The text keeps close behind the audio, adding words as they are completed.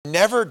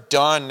never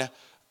done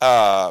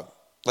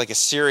like a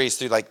series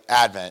through like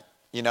Advent,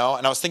 and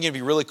I was thinking it'd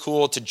be really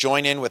cool to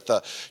join in with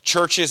the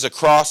churches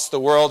across the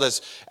world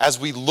as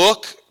we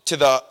look to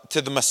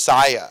the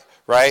Messiah,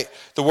 right?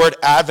 The word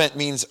Advent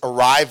means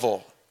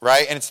arrival,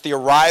 right? And it's the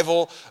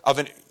arrival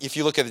of if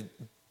you look at the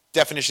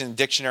definition in the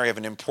dictionary, of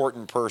an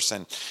important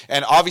person.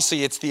 And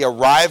obviously it's the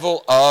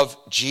arrival of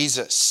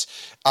Jesus.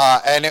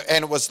 And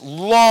it was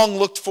long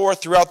looked for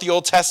throughout the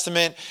Old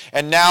Testament.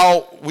 And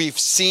now we've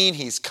seen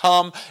he's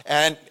come,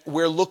 and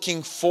we're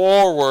looking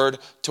forward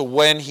to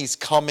when he's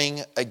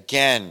coming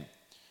again.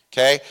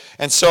 Okay?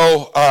 And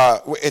so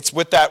it's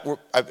with that,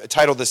 I've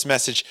titled this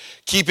message,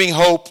 Keeping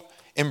Hope,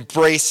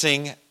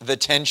 Embracing the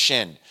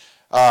Tension.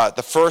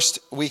 The first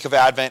week of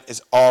Advent is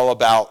all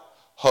about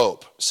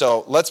hope.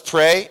 So let's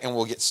pray and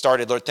we'll get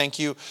started. Lord, thank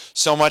you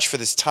so much for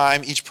this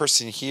time. Each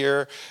person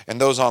here and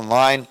those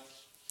online,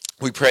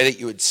 we pray that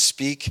you would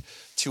speak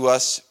to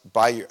us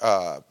by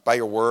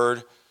your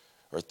word,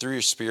 or through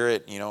your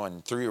Spirit,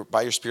 and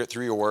by your Spirit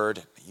through your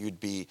word. You'd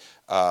be,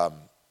 Lord,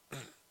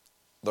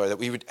 that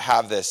we would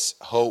have this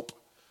hope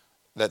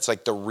that's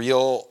like the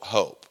real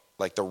hope,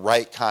 like the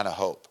right kind of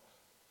hope.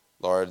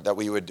 Lord, that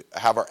we would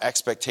have our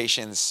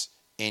expectations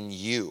in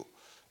you,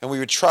 and we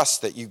would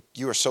trust that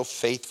you are so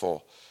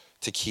faithful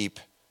to keep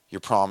your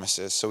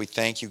promises. So we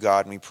thank you,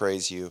 God, and we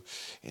praise you,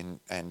 and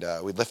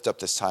we lift up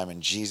this time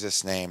in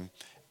Jesus' name.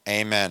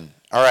 Amen.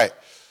 All right.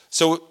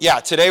 So yeah,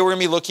 today we're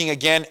going to be looking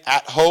again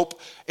at hope.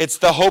 It's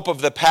the hope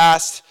of the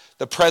past,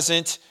 the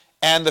present,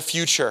 and the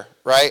future,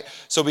 right?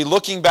 So we'll be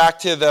looking back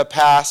to the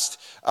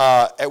past.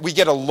 We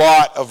get a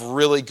lot of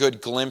really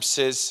good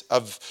glimpses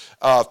of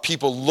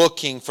people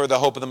looking for the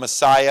hope of the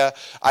Messiah.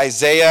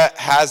 Isaiah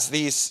has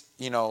these,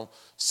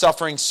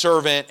 suffering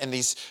servant and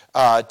these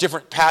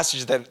different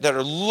passages that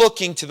are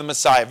looking to the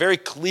Messiah, very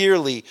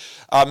clearly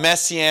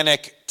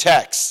messianic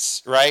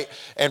texts, right?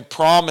 And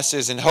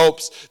promises and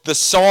hopes. The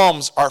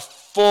Psalms are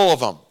full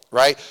of them,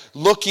 right?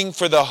 Looking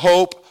for the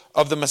hope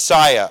of the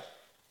Messiah.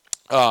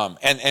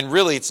 And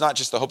really, it's not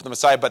just the hope of the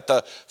Messiah, but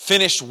the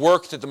finished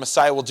work that the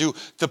Messiah will do,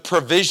 the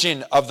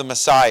provision of the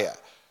Messiah,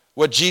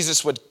 what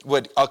Jesus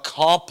would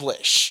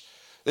accomplish.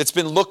 It's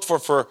been looked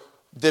for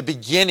the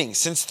beginning,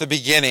 since the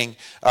beginning.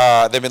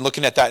 They've been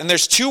looking at that. And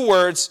there's two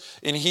words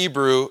in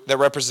Hebrew that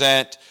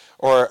represent,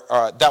 or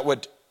that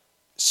would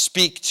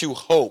speak to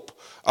hope,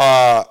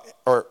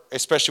 or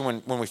especially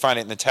when we find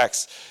it in the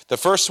text. The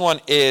first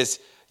one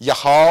is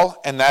Yahal,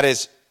 and that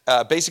is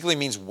basically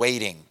means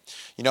waiting.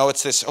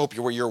 It's this hope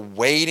where you're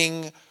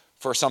waiting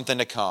for something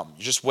to come.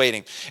 You're just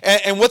waiting.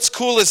 And what's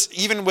cool is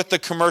even with the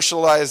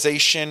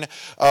commercialization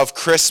of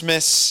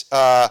Christmas,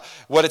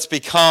 what it's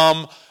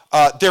become,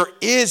 there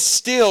is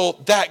still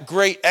that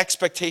great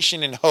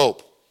expectation and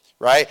hope,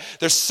 right?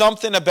 There's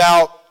something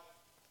about,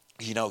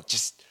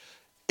 just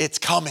it's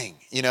coming,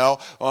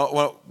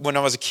 When I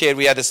was a kid,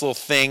 we had this little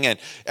thing, and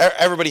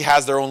everybody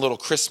has their own little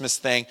Christmas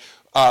thing.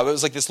 It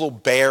was like this little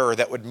bear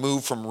that would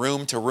move from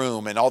room to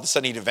room, and all of a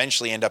sudden he'd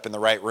eventually end up in the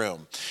right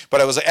room.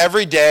 But it was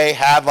every day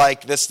had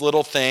like this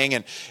little thing,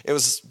 and it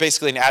was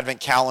basically an advent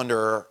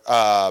calendar,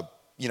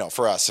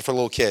 for us, for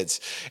little kids.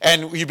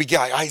 And you'd be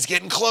like, he's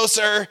getting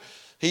closer.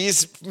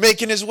 He's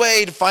making his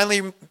way to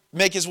finally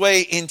make his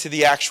way into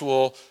the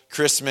actual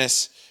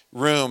Christmas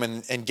room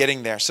and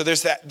getting there. So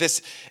there's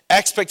this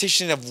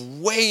expectation of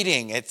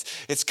waiting.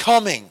 It's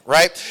coming,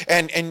 right?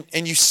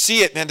 And you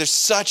see it, man. There's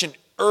such an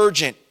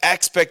urgent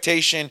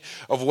expectation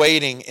of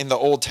waiting in the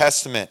Old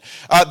Testament.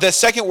 The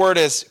second word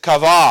is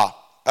kavah,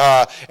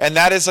 and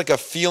that is like a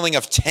feeling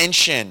of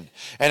tension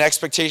and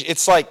expectation.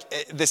 It's like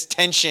this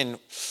tension,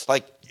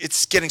 like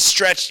it's getting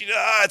stretched.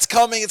 It's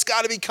coming. It's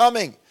got to be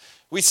coming.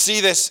 We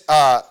see this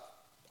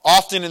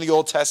often in the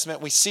Old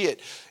Testament. We see it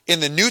in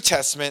the New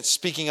Testament,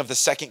 speaking of the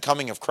second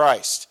coming of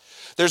Christ.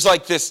 There's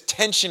like this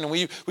tension.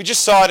 We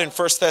just saw it in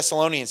 1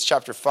 Thessalonians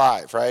chapter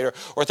 5, right?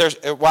 Or there's,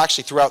 well,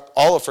 actually throughout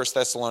all of 1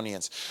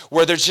 Thessalonians,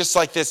 where there's just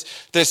like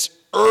this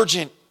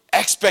urgent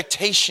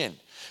expectation.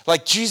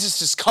 Like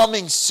Jesus is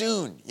coming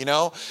soon,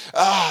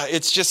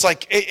 It's just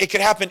like it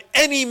could happen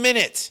any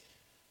minute.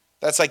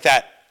 That's like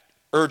that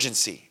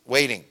urgency,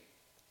 waiting.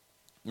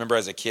 Remember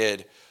as a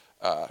kid,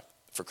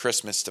 for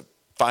Christmas to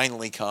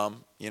finally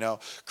come,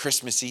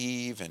 Christmas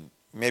Eve, and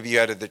maybe you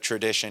had the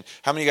tradition.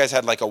 How many of you guys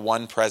had like a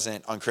one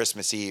present on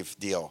Christmas Eve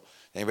deal?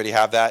 Anybody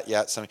have that?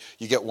 Yeah,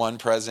 you get one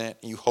present.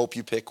 You hope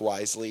you pick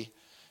wisely,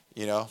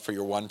 for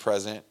your one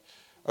present.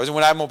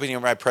 When I'm opening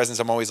my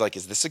presents, I'm always like,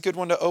 is this a good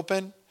one to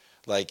open?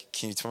 Like,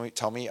 can you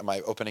tell me, am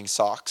I opening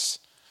socks?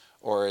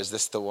 Or is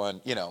this the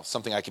one,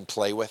 something I can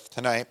play with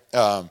tonight?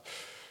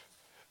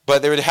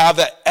 But they would have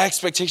that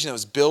expectation that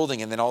was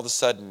building, and then all of a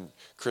sudden,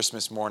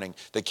 Christmas morning,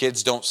 the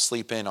kids don't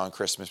sleep in on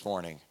Christmas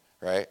morning,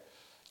 right?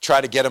 Try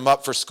to get them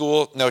up for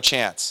school, no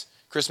chance.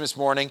 Christmas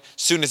morning,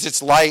 soon as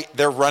it's light,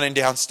 they're running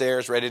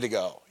downstairs ready to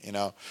go,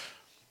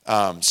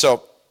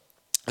 So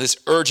this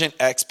urgent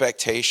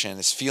expectation,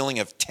 this feeling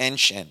of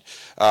tension.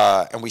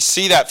 And we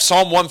see that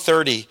Psalm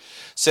 130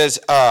 says,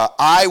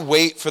 I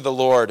wait for the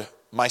Lord,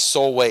 my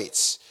soul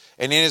waits.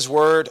 And in his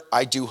word,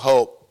 I do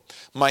hope.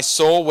 My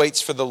soul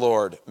waits for the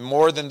Lord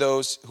more than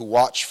those who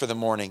watch for the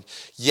morning.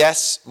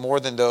 Yes, more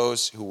than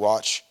those who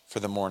watch for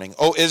the morning.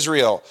 O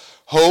Israel,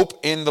 hope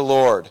in the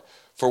Lord,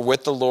 for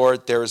with the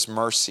Lord there is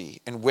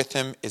mercy, and with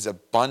him is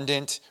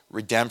abundant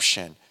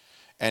redemption,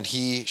 and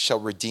he shall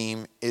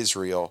redeem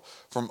Israel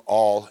from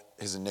all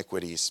his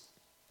iniquities.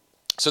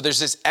 So there's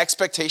this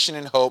expectation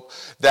and hope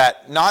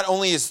that not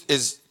only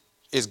is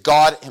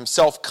God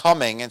himself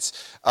coming,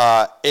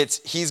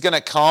 he's going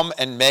to come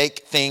and make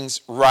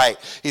things right.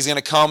 He's going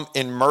to come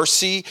in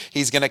mercy.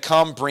 He's going to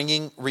come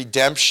bringing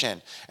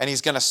redemption, and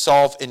he's going to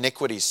solve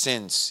iniquities,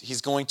 sins.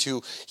 He's going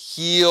to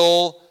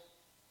heal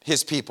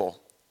his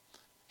people.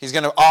 He's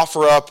going to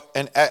offer up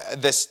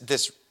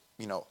this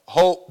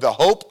hope, the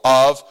hope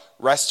of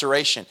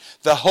restoration,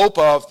 the hope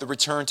of the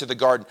return to the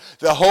garden,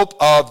 the hope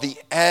of the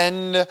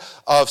end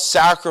of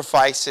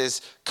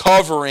sacrifices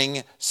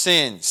covering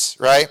sins,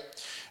 right?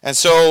 And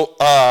so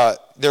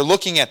they're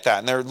looking at that,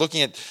 and they're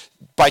looking at,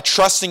 by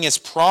trusting his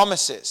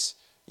promises.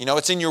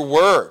 It's in your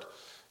word.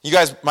 You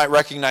guys might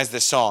recognize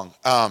this song,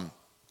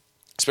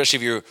 especially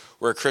if you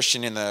were a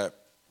Christian in the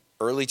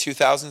early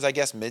 2000s, I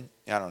guess, I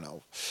don't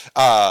know.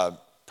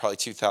 Probably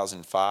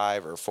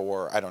 2005 or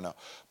 4, I don't know.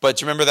 But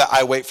do you remember that,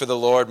 I wait for the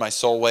Lord, my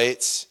soul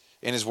waits.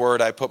 In his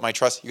word, I put my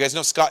trust. You guys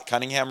know Scott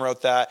Cunningham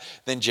wrote that.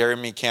 Then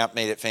Jeremy Camp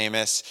made it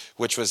famous,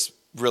 which was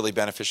really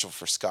beneficial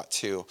for Scott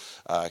too,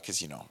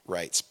 because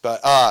writes.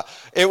 But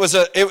it was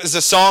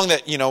a song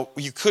that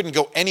you couldn't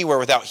go anywhere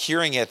without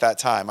hearing it at that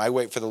time. I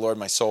wait for the Lord,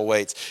 my soul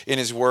waits. In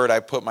his word, I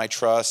put my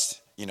trust.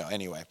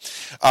 Anyway,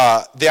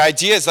 the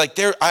idea is like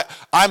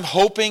I'm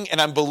hoping and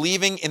I'm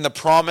believing in the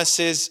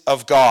promises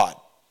of God.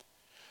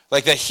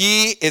 Like that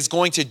he is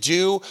going to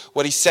do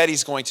what he said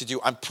he's going to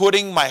do. I'm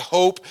putting my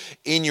hope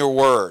in your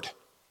word.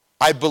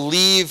 I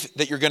believe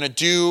that you're going to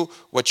do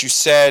what you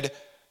said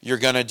you're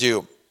going to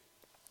do.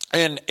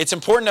 And it's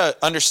important to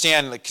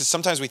understand, because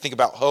sometimes we think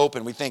about hope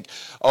and we think,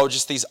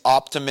 just these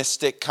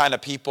optimistic kind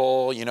of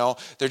people,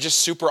 they're just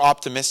super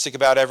optimistic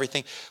about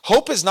everything.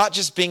 Hope is not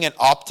just being an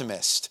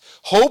optimist.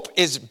 Hope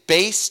is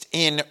based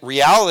in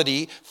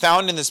reality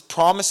found in these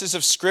promises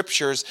of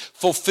scriptures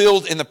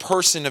fulfilled in the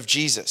person of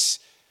Jesus.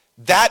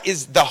 That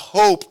is the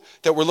hope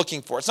that we're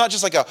looking for. It's not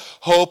just like a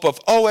hope of,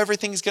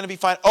 everything's going to be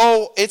fine.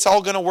 It's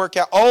all going to work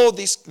out.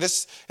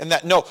 This and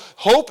that. No,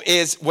 hope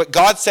is what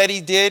God said he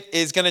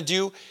is going to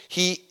do.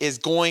 He is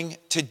going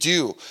to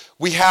do.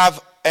 We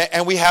have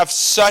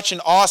such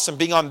an awesome,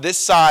 being on this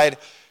side,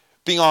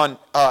 being on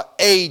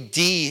AD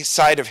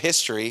side of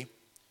history,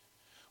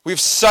 we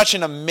have such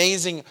an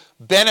amazing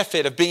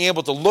benefit of being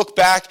able to look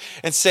back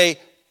and say,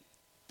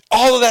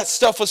 all of that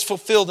stuff was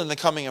fulfilled in the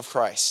coming of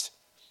Christ.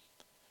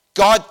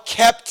 God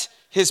kept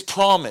his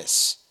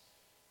promise.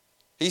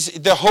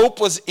 The hope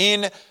was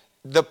in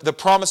the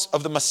promise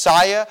of the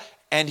Messiah,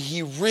 and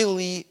he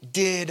really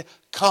did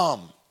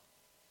come.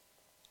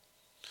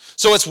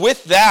 So it's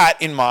with that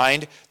in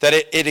mind that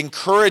it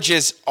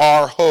encourages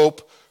our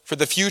hope for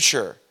the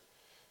future.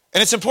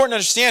 And it's important to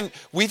understand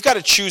we've got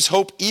to choose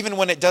hope even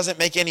when it doesn't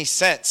make any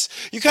sense.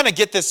 You kind of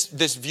get this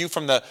view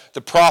from the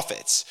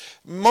prophets.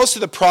 Most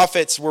of the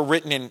prophets were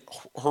written in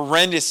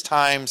horrendous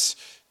times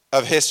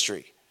of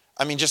history.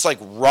 I mean, just like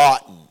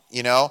rotten,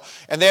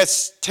 And they had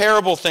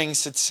terrible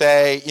things to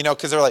say,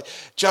 because they're like,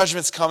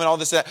 judgment's coming, all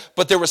this and that.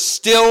 But there was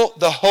still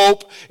the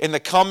hope in the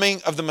coming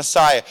of the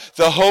Messiah.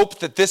 The hope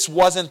that this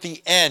wasn't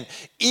the end.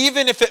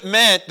 Even if it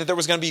meant that there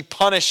was going to be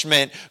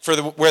punishment for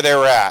where they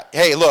were at.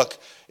 Hey, look,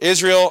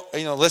 Israel,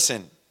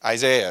 listen,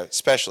 Isaiah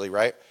especially,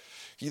 right?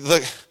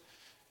 Look,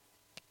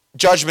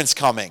 judgment's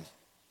coming.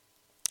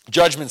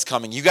 Judgment's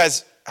coming. You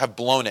guys have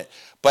blown it.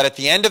 But at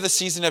the end of the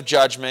season of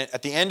judgment,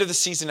 at the end of the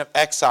season of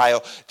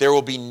exile, there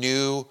will be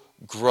new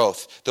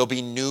growth. There'll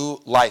be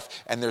new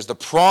life. And there's the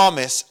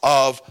promise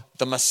of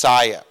the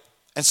Messiah.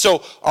 And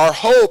so our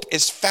hope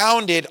is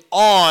founded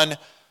on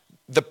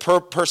the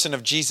person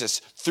of Jesus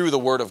through the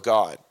Word of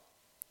God.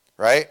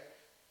 Right?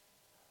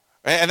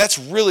 And that's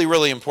really,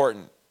 really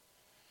important.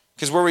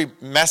 Because where we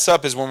mess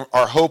up is when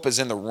our hope is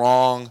in the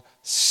wrong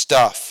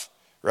stuff.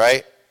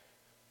 Right?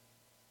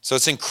 So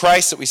it's in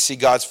Christ that we see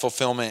God's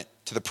fulfillment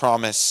to the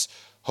promise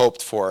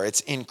hoped for.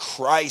 It's in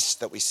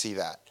Christ that we see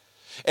that.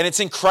 And it's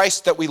in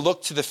Christ that we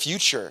look to the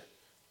future,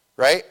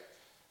 right?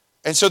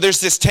 And so there's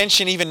this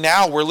tension even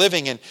now we're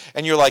living in,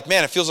 and you're like,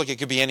 man, it feels like it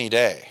could be any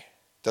day,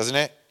 doesn't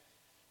it?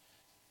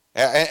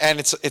 And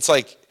it's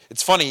like,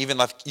 it's funny, even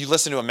like you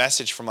listen to a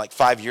message from like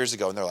 5 years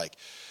ago, and they're like,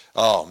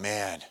 oh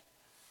man,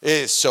 it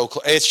is so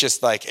close. It's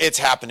just like, it's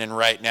happening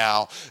right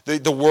now.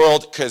 The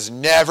world has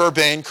never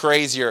been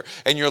crazier.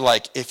 And you're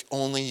like, if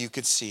only you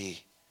could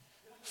see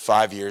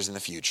 5 years in the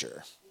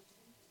future.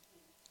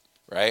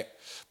 Right?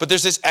 But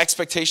there's this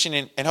expectation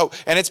and hope.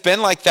 And it's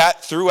been like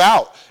that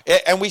throughout.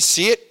 And we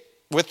see it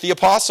with the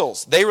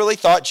apostles. They really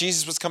thought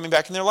Jesus was coming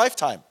back in their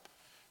lifetime.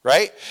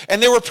 Right?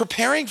 And they were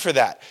preparing for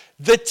that.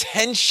 The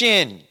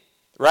tension.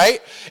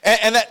 Right?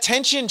 And that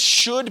tension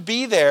should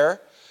be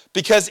there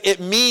because it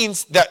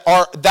means that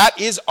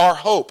that is our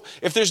hope.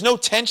 If there's no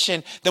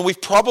tension, then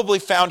we've probably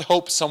found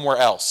hope somewhere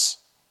else.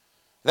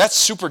 That's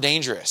super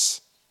dangerous.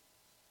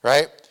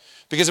 right?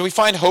 Because if we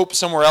find hope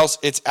somewhere else,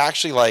 it's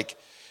actually like,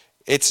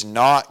 it's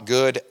not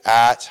good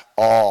at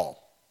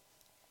all.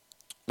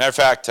 Matter of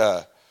fact,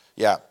 1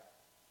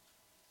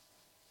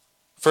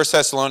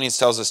 Thessalonians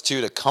tells us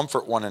too to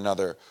comfort one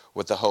another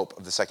with the hope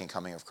of the second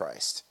coming of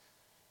Christ.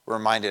 We're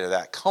reminded of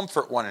that.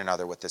 Comfort one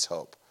another with this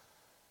hope.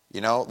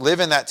 Live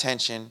in that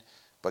tension,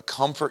 but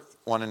comfort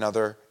one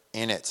another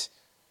in it.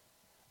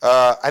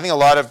 I think a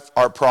lot of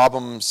our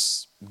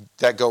problems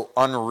that go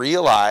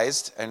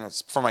unrealized, and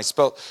it's for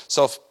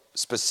myself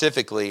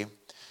specifically,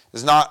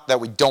 is not that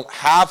we don't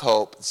have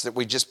hope, it's that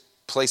we just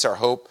place our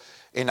hope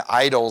in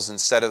idols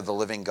instead of the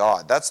living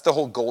God. That's the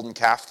whole golden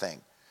calf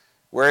thing.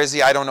 Where is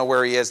he? I don't know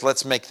where he is.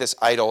 Let's make this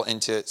idol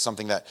into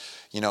something that,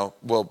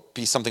 will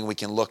be something we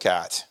can look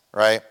at,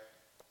 right?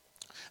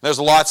 There's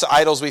lots of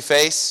idols we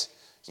face.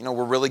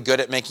 We're really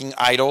good at making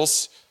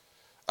idols.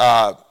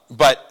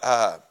 But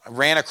I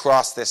ran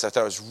across this. I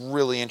thought it was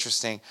really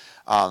interesting.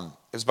 It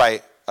was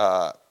by,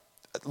 a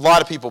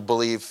lot of people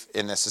believe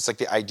in this. It's like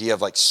the idea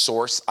of like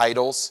source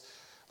idols,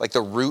 like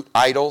the root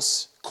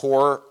idols,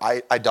 core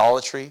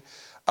idolatry.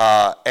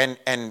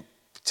 And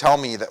tell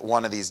me that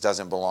one of these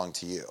doesn't belong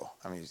to you.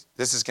 I mean,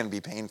 this is going to be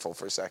painful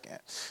for a second.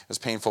 It was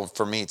painful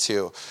for me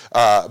too.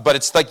 But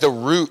it's like the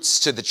roots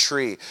to the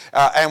tree.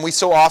 And we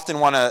so often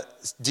want to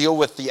deal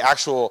with the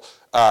actual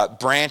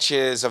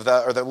branches of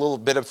or the little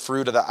bit of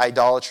fruit of the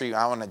idolatry.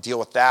 I want to deal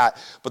with that.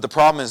 But the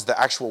problem is the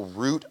actual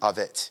root of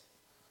it.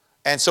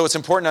 And so it's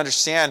important to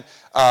understand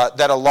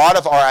that a lot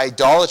of our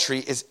idolatry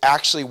is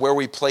actually where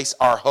we place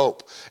our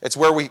hope. It's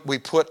where we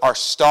put our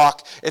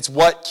stock. It's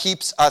what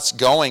keeps us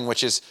going,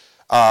 which is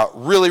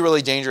really,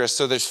 really dangerous.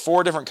 So there's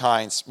 4 different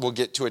kinds. We'll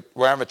get to it.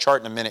 We'll have a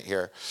chart in a minute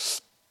here.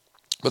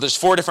 But there's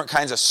 4 different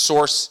kinds of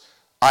source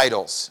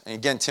idols. And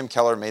again, Tim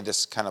Keller made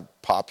this kind of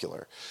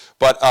popular.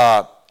 But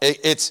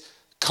it's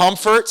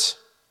comfort.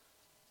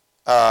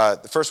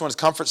 The first one is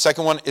comfort.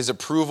 Second one is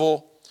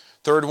approval.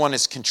 Third one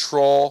is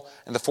control.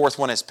 And the fourth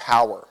one is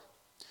power.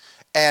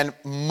 And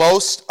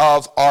most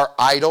of our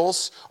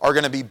idols are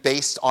going to be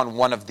based on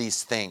one of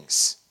these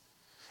things.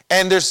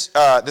 And there's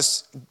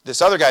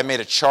this other guy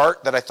made a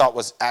chart that I thought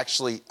was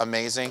actually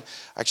amazing.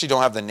 I actually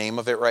don't have the name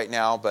of it right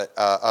now, but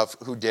of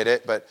who did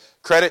it. But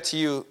credit to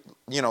you,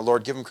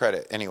 Lord, give him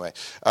credit anyway.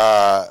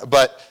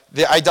 But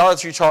the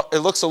idolatry chart, it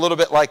looks a little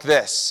bit like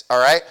this. All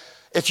right,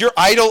 if your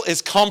idol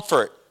is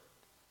comfort,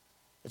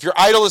 how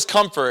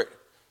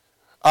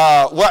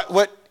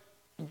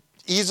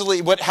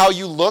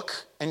you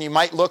look, and you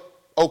might look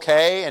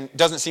okay, and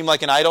doesn't seem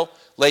like an idol,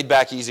 laid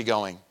back,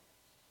 easygoing.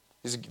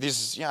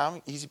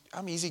 I'm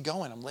easy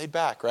going. I'm laid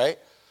back, right?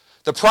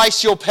 The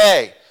price you'll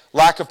pay,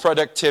 lack of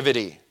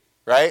productivity,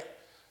 right?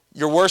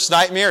 Your worst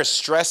nightmare is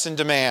stress and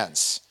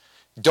demands.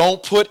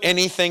 Don't put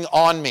anything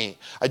on me.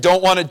 I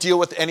don't want to deal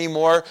with any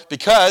more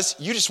because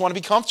you just want to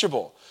be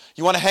comfortable.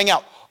 You want to hang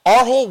out.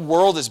 Our whole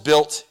world is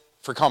built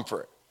for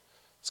comfort.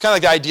 It's kind of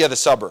like the idea of the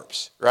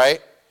suburbs,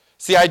 right?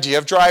 It's the idea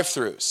of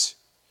drive-thrus.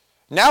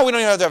 Now we don't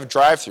even have to have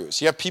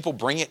drive-thrus. You have people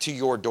bring it to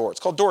your door. It's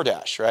called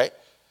DoorDash, right?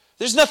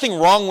 There's nothing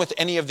wrong with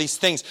any of these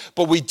things,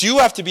 but we do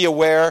have to be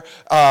aware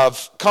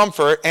of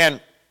comfort. And I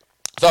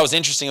thought it was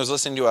interesting. I was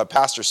listening to a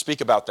pastor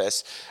speak about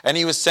this, and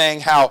he was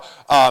saying how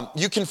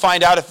you can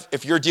find out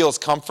if your deal is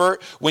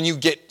comfort when you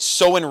get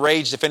so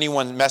enraged if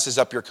anyone messes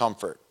up your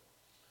comfort.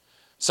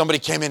 Somebody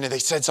came in and they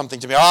said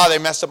something to me. They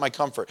messed up my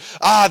comfort.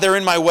 They're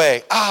in my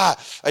way. I'm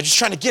just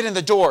trying to get in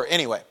the door.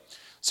 Anyway,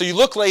 so you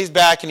look laid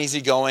back and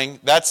easygoing.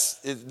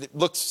 It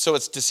looks so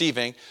it's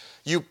deceiving.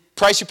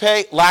 Price you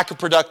pay, lack of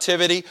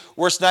productivity,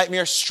 worst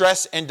nightmare,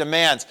 stress and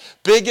demands.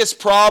 Biggest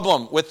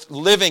problem with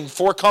living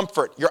for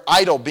comfort, your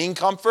idol being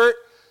comfort,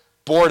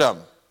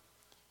 boredom.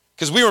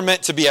 Because we were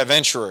meant to be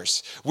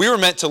adventurers. We were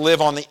meant to live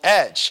on the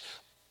edge.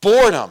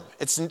 Boredom.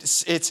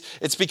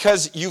 It's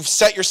because you've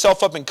set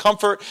yourself up in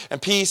comfort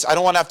and peace. I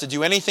don't want to have to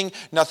do anything,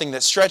 nothing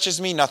that stretches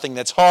me, nothing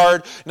that's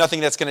hard, nothing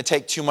that's going to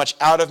take too much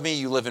out of me.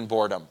 You live in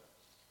boredom.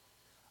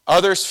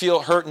 Others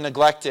feel hurt and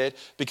neglected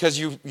because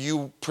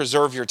you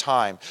preserve your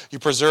time. You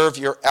preserve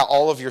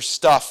all of your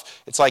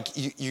stuff. It's like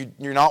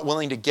you're not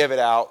willing to give it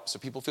out, so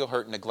people feel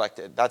hurt and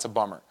neglected. That's a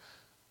bummer.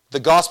 The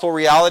gospel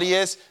reality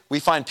is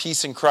we find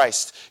peace in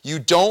Christ. You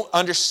don't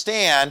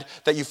understand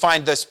that you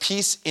find this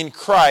peace in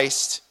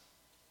Christ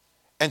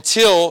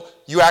until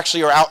you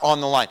actually are out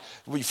on the line.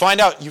 You find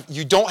out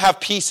you don't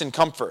have peace in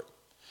comfort.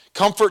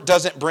 Comfort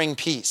doesn't bring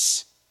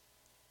peace.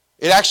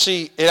 It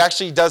actually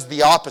does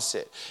the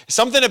opposite.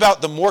 Something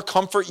about the more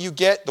comfort you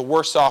get, the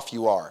worse off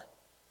you are.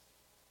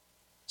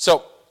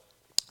 So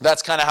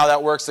that's kind of how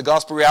that works. The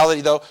gospel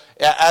reality, though,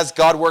 as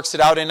God works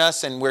it out in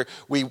us and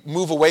we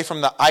move away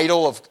from the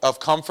idol of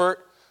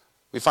comfort,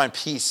 we find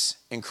peace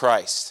in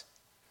Christ.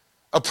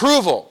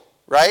 Approval,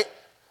 right?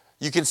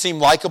 You can seem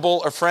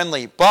likable or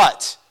friendly,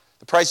 but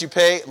the price you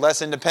pay,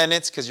 less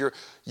independence, because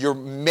you're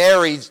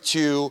married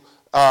to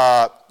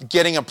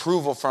getting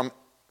approval from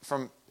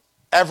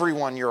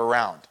everyone you're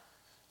around,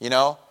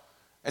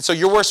 And so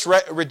your worst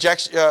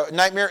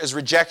nightmare is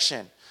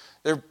rejection.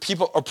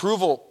 People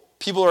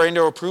who are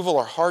into approval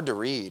are hard to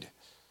read.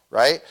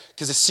 right?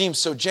 Because it seems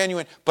so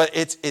genuine, but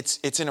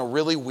it's in a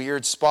really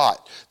weird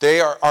spot. They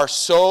are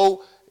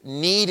so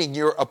needing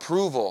your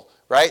approval,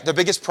 right? The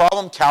biggest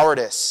problem,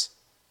 cowardice.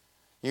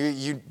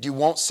 You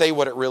won't say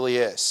what it really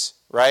is,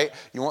 right?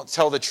 You won't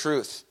tell the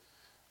truth.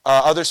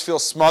 Others feel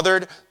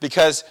smothered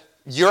because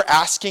you're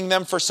asking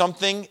them for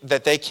something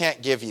that they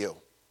can't give you,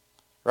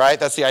 right?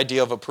 That's the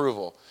idea of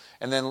approval.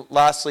 And then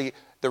lastly,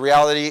 the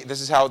reality,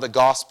 this is how the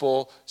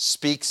gospel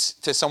speaks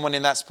to someone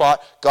in that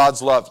spot.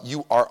 God's love.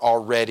 You are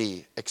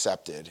already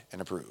accepted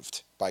and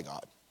approved by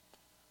God.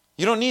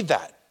 You don't need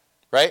that,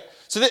 right?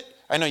 So that,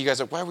 I know you guys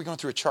are like, why are we going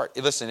through a chart?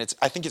 Listen,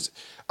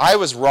 I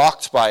was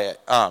rocked by it.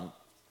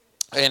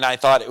 And I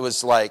thought it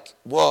was like,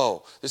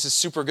 whoa, this is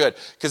super good.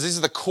 Because these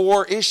are the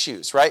core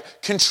issues, right?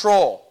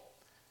 Control,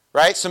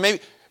 right? So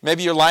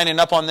maybe you're lining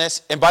up on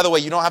this. And by the way,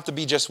 you don't have to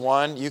be just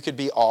one. You could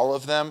be all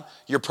of them.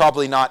 You're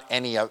probably not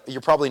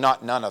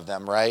none of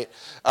them, right?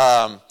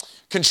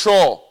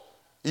 Control.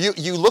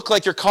 You look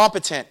like you're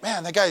competent.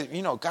 Man, that guy,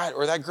 guy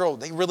or that girl,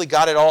 they really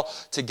got it all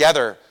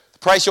together. The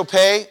price you'll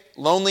pay,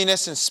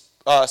 loneliness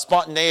and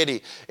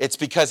spontaneity. It's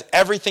because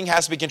everything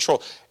has to be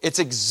controlled. It's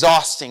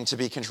exhausting to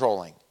be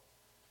controlling.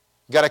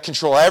 You got to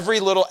control every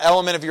little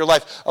element of your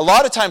life. A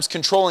lot of times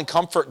control and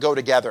comfort go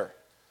together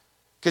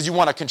because you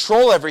want to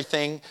control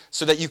everything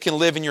so that you can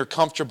live in your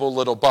comfortable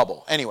little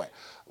bubble. Anyway,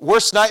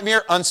 worst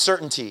nightmare,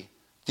 uncertainty,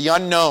 the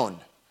unknown.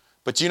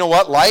 But do you know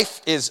what?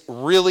 Life is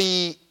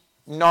really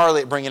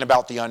gnarly at bringing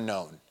about the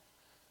unknown.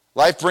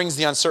 Life brings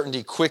the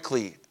uncertainty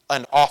quickly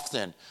and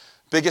often.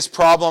 Biggest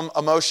problem,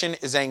 emotion,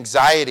 is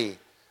anxiety,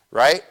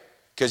 right?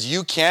 Because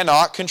you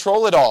cannot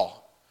control it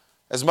all.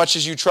 As much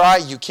as you try,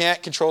 you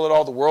can't control it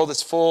all. The world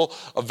is full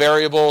of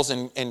variables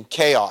and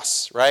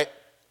chaos, right?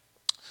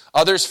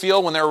 Others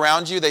feel when they're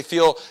around you, they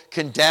feel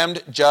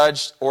condemned,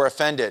 judged, or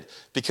offended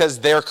because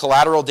they're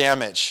collateral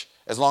damage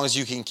as long as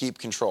you can keep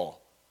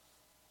control.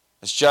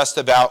 It's just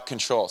about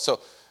control. So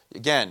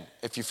again,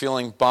 if you're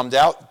feeling bummed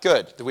out,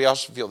 good. We all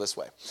should feel this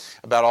way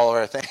about all of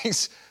our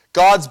things.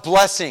 God's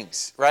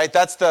blessings, right?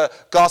 That's the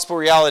gospel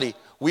reality.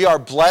 We are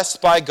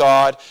blessed by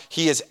God.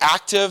 He is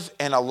active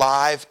and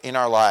alive in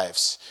our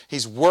lives.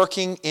 He's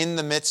working in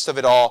the midst of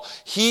it all.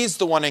 He's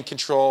the one in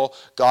control.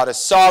 God is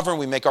sovereign.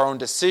 We make our own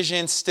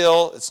decisions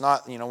still. It's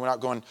not, we're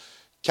not going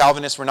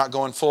Calvinist. We're not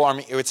going full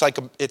army.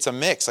 It's a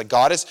mix. Like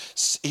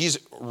He's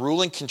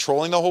ruling,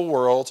 controlling the whole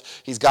world.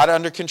 He's got it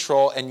under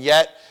control. And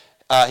yet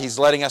He's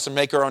letting us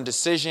make our own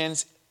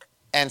decisions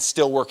and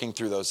still working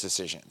through those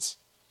decisions.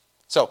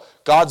 So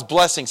God's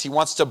blessings, He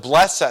wants to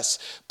bless us,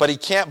 but He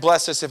can't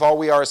bless us if all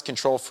we are is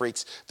control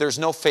freaks. There's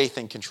no faith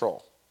in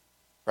control,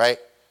 right?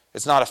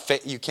 It's not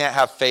you can't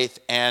have faith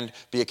and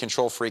be a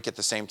control freak at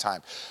the same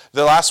time.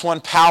 The last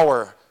one,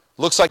 power.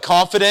 Looks like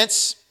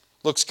confidence,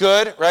 looks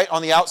good, right,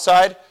 on the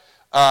outside.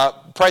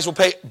 Price will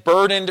pay,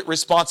 burdened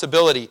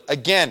responsibility.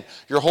 Again,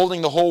 you're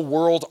holding the whole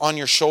world on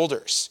your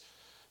shoulders,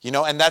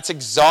 and that's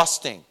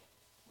exhausting.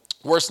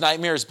 Worst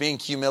nightmare is being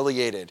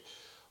humiliated.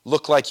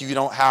 Look like you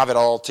don't have it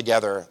all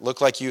together.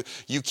 Look like you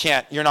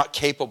can't, you're not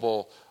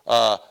capable.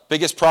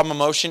 Biggest problem,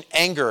 emotion,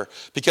 anger.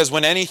 Because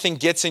when anything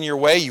gets in your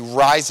way, you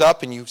rise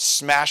up and you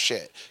smash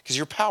it. Because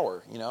you're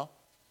power,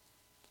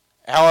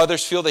 How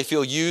others feel, they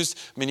feel used,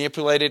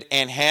 manipulated,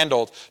 and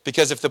handled.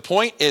 Because if the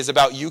point is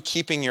about you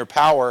keeping your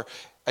power,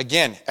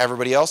 again,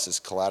 everybody else is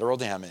collateral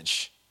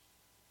damage.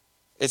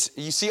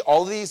 You see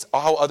all these,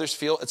 how others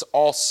feel, it's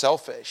all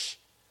selfish.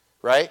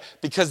 Right?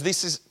 Because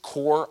this is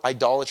core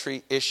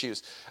idolatry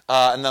issues.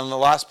 And then the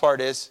last part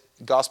is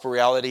gospel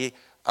reality,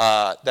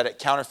 that it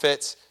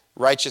counterfeits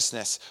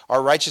righteousness.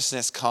 Our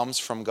righteousness comes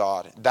from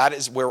God. That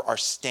is where our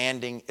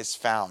standing is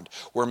found.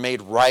 We're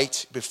made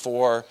right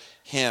before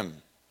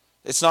Him.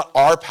 It's not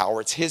our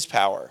power, it's His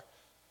power.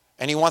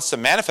 And He wants to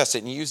manifest it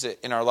and use it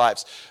in our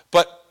lives.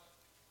 But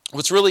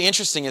what's really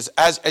interesting is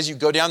as you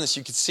go down this,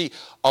 you can see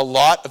a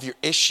lot of your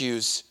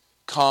issues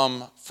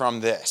come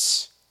from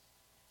this.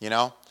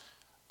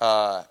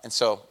 And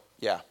so,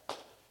 yeah.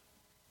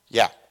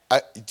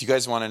 Do you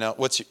guys want to know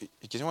do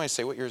you want to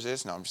say what yours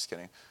is? No, I'm just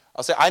kidding.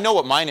 I'll say I know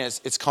what mine is.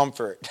 It's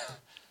comfort.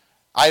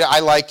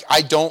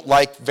 I don't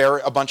like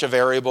a bunch of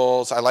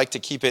variables. I like to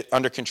keep it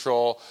under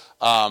control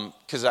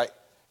because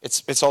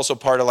it's also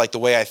part of like the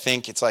way I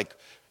think. It's like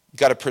you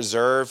got to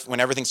preserve when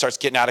everything starts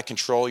getting out of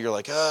control. You're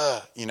like,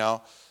 And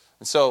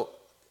so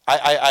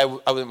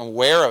I'm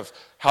aware of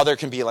how there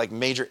can be like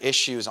major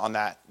issues on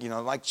that,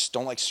 like just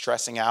don't like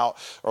stressing out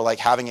or like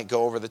having it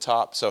go over the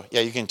top. So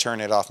yeah, you can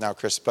turn it off now,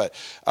 Chris. But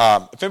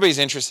if anybody's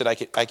interested,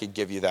 I could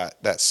give you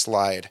that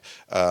slide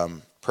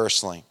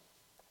personally.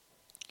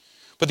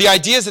 But the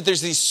idea is that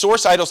there's these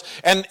source idols,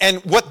 and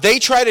what they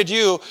try to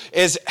do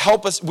is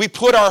help us. We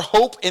put our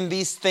hope in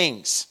these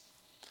things.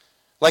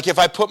 Like if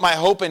I put my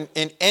hope in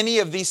any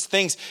of these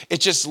things,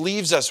 it just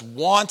leaves us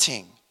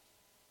wanting.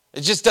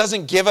 It just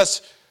doesn't give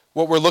us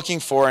what we're looking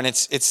for, and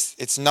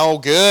it's no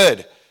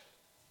good,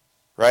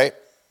 right?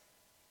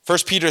 1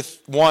 Peter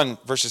 1,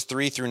 verses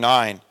 3 through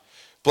 9.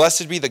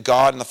 Blessed be the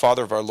God and the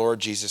Father of our Lord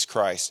Jesus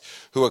Christ,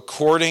 who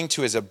according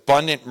to his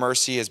abundant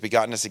mercy has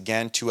begotten us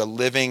again to a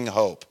living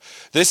hope.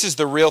 This is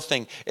the real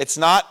thing. It's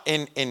not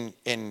in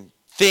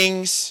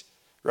things,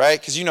 right?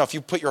 Because if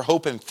you put your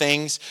hope in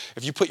things,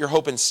 if you put your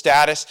hope in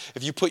status,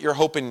 if you put your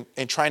hope in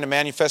trying to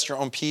manifest your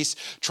own peace,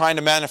 trying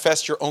to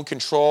manifest your own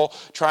control,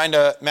 trying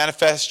to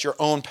manifest your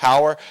own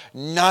power,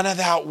 none of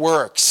that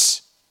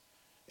works.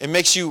 It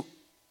makes you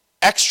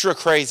extra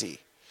crazy.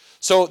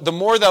 So the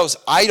more those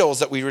idols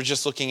that we were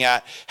just looking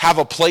at have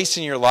a place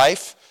in your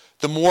life,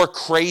 the more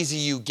crazy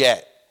you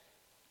get.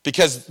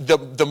 Because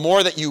the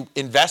more that you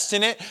invest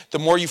in it, the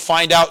more you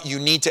find out you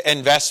need to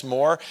invest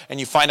more, and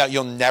you find out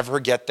you'll never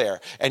get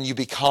there, and you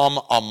become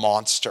a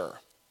monster.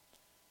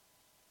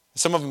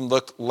 Some of them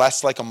look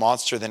less like a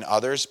monster than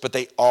others, but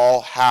they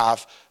all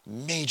have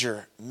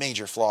major,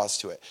 major flaws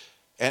to it.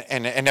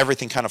 And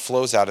everything kind of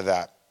flows out of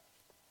that.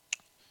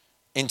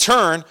 In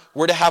turn,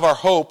 we're to have our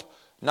hope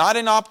not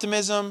in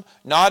optimism,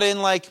 not in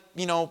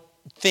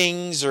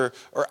things or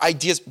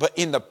ideas, but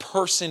in the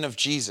person of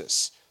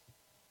Jesus,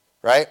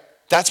 right?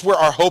 That's where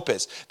our hope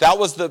is. That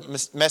was the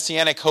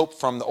messianic hope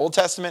from the Old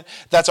Testament.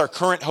 That's our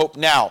current hope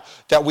now,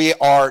 that we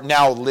are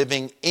now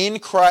living in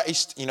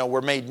Christ.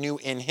 We're made new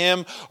in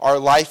him. Our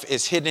life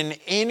is hidden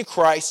in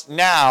Christ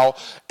now,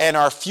 and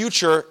our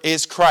future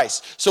is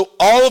Christ. So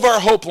all of our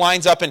hope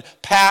lines up in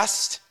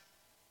past.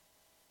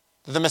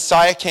 The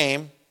Messiah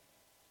came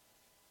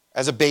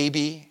as a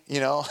baby,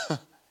 in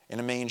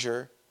a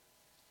manger.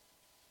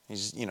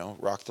 He's,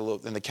 rocked a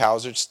little, and the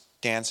cows are just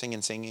dancing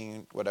and singing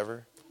and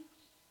whatever.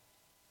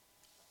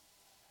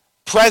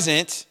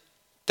 Present,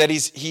 that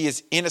he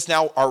is in us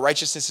now. Our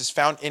righteousness is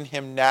found in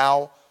him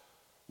now.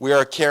 We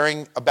are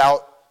caring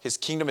about his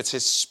kingdom. It's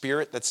his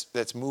spirit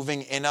that's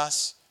moving in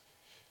us.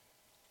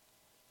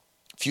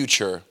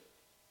 Future,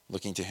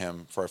 looking to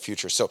him for our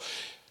future. So,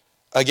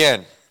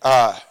 again,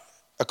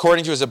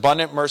 according to his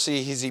abundant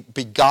mercy, he's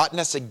begotten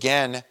us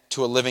again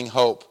to a living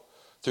hope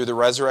through the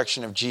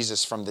resurrection of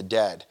Jesus from the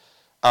dead.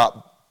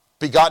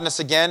 Begotten us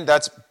again,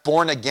 that's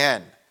born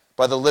again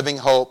by the living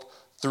hope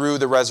through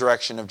the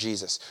resurrection of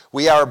Jesus.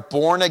 We are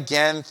born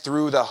again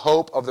through the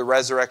hope of the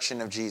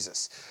resurrection of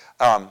Jesus.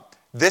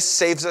 This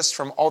saves us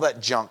from all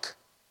that junk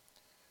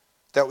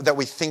that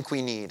we think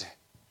we need,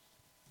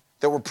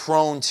 that we're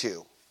prone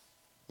to,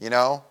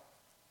 because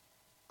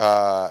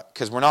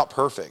we're not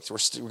perfect.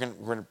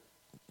 We're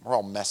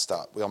all messed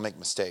up. We all make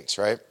mistakes,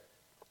 right?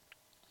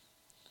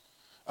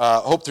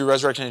 Hope through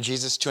resurrection of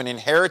Jesus to an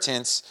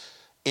inheritance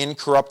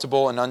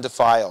incorruptible and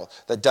undefiled,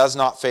 that does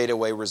not fade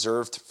away,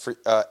 reserved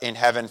in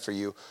heaven for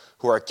you,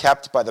 who are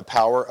kept by the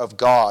power of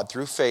God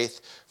through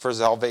faith for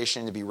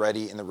salvation to be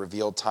ready in the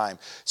revealed time.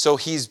 So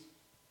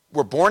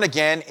we're born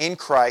again in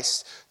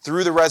Christ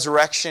through the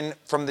resurrection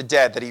from the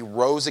dead, that he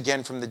rose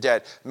again from the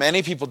dead.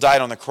 Many people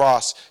died on the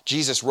cross.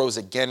 Jesus rose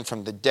again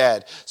from the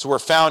dead. So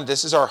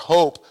this is our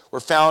hope.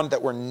 We're found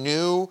that we're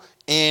new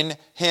in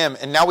him.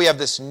 And now we have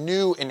this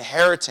new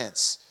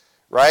inheritance,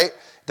 right?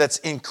 That's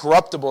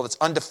incorruptible, that's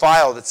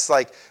undefiled. It's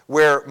like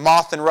where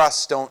moth and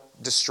rust don't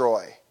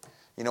destroy.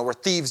 Where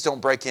thieves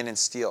don't break in and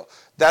steal.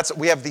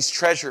 We have these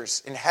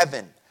treasures in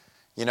heaven.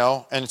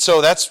 And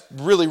so that's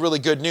really, really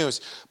good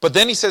news. But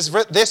then he says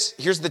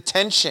here's the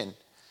tension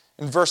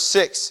in verse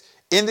 6.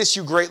 In this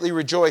you greatly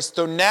rejoice,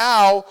 though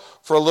now,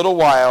 for a little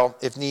while,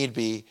 if need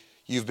be,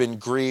 you've been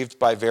grieved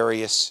by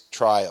various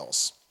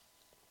trials.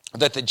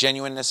 That the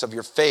genuineness of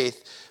your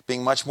faith,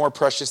 being much more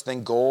precious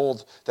than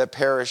gold that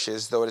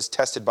perishes, though it is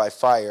tested by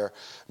fire,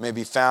 may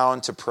be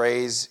found to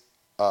praise,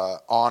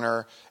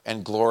 honor,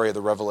 and glory of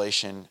the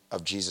revelation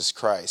of Jesus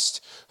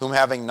Christ, whom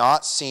having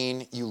not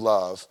seen you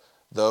love,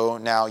 though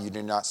now you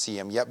do not see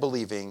him, yet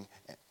believing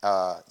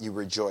you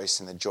rejoice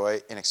in the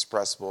joy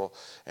inexpressible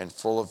and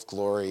full of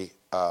glory,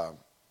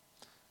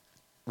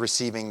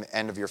 receiving the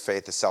end of your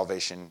faith, the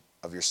salvation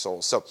of your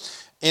souls. So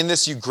in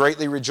this you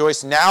greatly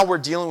rejoice. Now we're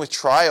dealing with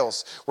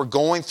trials. We're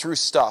going through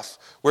stuff.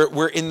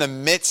 We're in the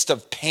midst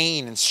of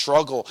pain and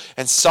struggle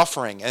and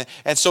suffering.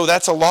 And so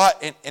that's a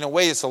lot, in a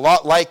way, it's a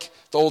lot like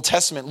the Old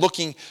Testament,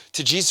 looking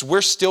to Jesus.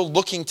 We're still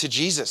looking to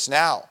Jesus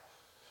now.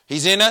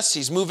 He's in us.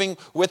 He's moving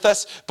with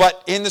us.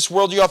 But in this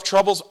world you have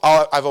troubles.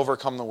 I've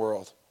overcome the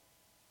world.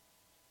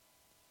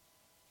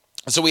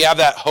 And so we have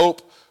that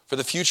hope for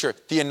the future,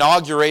 the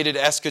inaugurated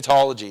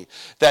eschatology,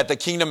 that the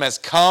kingdom has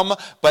come,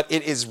 but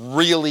it is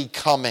really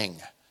coming.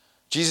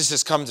 Jesus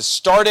has come to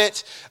start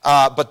it,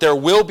 but there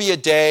will be a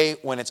day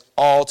when it's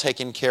all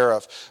taken care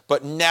of.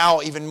 But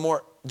now, even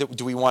more,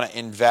 do we want to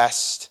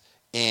invest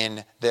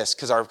in this?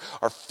 Because our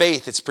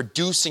faith, it's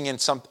producing in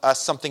us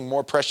something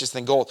more precious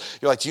than gold.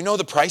 You're like, do you know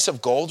the price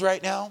of gold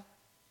right now?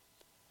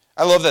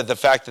 I love that, the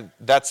fact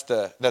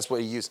that that's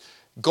what he used.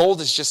 Gold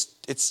is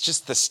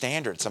just the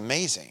standard. It's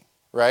amazing,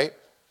 right?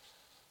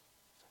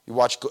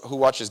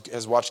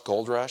 Has watched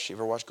Gold Rush? You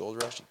ever watched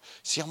Gold Rush?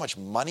 See how much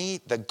money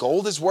the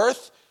gold is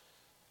worth?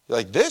 You're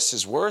like, this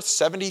is worth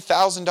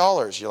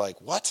 $70,000. You're like,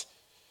 what?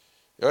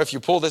 Or if you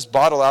pull this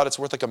bottle out, it's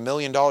worth like $1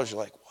 million. You're like,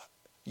 what?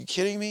 Are you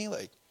kidding me?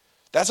 Like,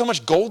 that's how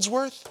much gold's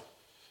worth?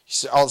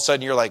 All of a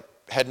sudden, you're like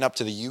heading up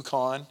to the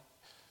Yukon,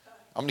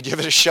 I'm going to give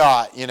it a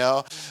shot,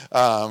 I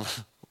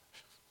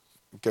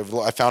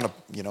found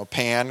a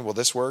pan. Will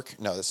this work?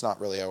 No, that's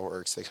not really how it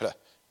works.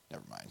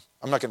 Never mind.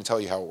 I'm not going to tell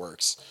you how it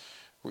works.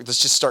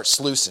 Let's just start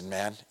sluicing,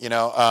 man.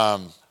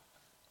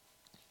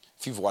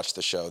 If you've watched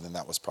the show, then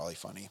that was probably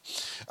funny.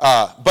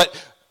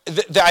 But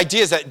the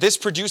idea is that this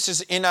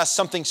produces in us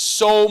something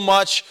so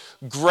much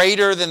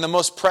greater than the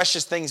most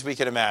precious things we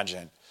could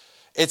imagine.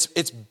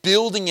 It's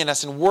building in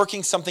us and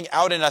working something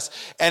out in us,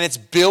 and it's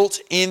built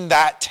in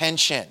that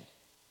tension,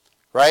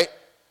 right?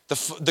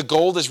 The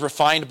gold is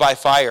refined by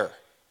fire.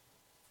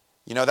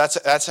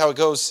 That's how it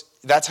goes.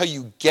 That's how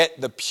you get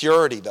the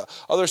purity. The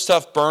other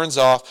stuff burns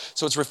off,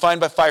 so it's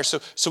refined by fire.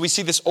 So we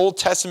see this Old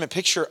Testament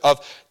picture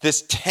of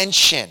this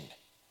tension.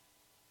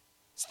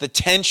 It's the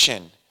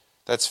tension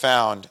that's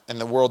found in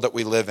the world that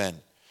we live in.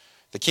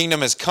 The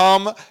kingdom has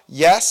come,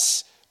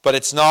 yes, but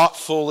it's not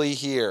fully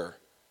here,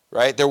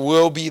 right? There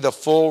will be the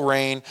full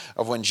reign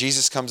of when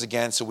Jesus comes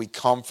again, so we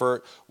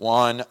comfort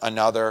one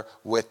another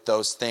with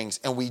those things.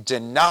 And we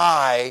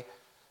deny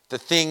the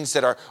things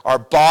that our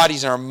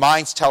bodies and our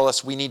minds tell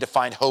us we need to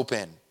find hope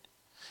in.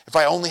 If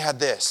I only had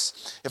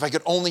this, if I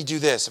could only do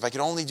this, if I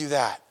could only do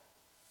that.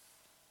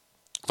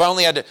 If I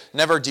only had to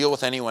never deal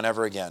with anyone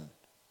ever again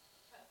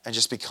and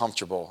just be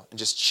comfortable and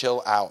just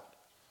chill out.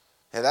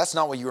 Yeah, that's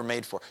not what you were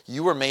made for.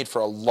 You were made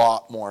for a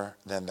lot more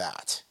than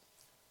that.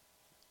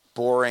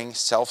 Boring,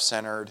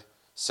 self-centered,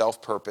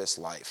 self-purposed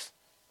life.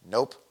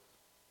 Nope.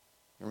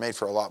 You're made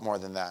for a lot more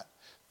than that.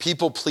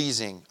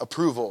 People-pleasing,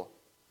 approval.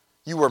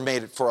 You were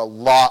made for a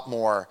lot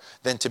more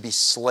than to be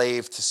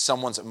slave to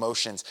someone's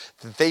emotions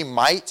that they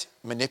might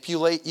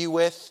manipulate you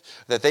with,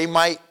 that they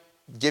might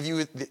give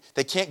you,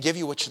 they can't give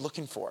you what you're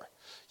looking for.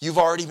 You've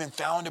already been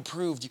found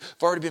approved.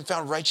 You've already been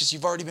found righteous.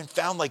 You've already been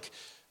found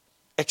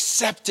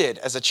accepted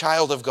as a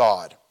child of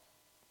God.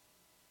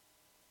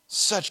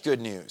 Such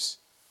good news.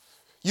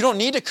 You don't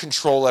need to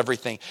control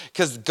everything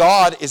because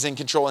God is in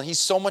control and he's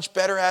so much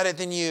better at it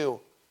than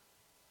you.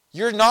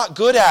 You're not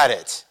good at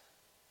it.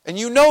 And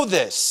you know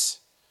this.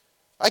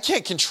 I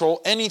can't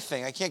control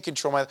anything. I can't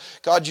control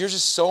God, you're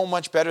just so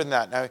much better than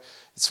that. Now,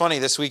 it's funny,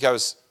 this week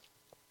this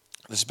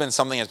has been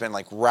something that's been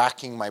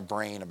racking my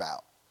brain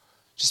about.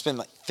 Just been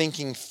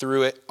thinking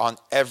through it on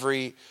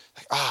every,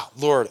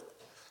 Lord,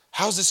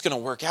 how's this going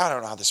to work out? I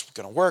don't know how this is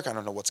going to work. I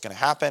don't know what's going to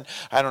happen.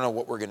 I don't know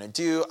what we're going to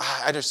do.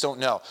 I just don't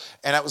know.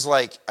 And I was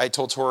I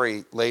told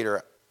Tori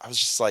later, I was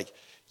just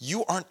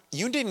you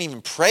didn't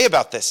even pray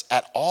about this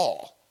at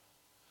all.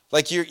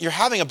 You're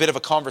having a bit of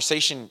a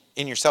conversation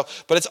in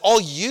yourself, but it's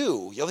all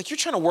you. You're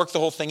trying to work the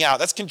whole thing out.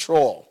 That's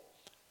control.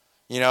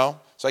 So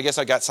I guess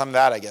I got some of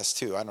that,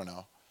 too. I don't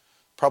know.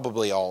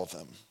 Probably all of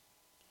them.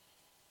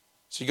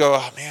 So you go,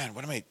 oh man,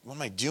 what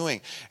am I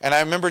doing? And I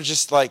remember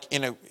just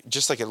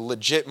a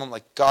legit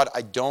moment, God,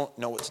 I don't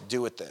know what to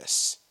do with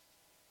this.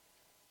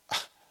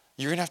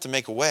 You're going to have to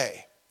make a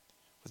way.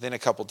 Within a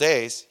couple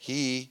days,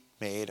 he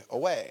made a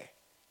way.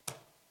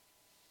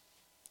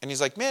 And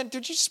he's like, man,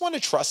 dude, you just want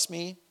to trust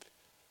me?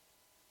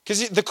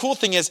 Because the cool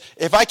thing is,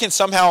 if I can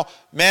somehow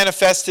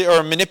manifest it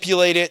or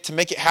manipulate it to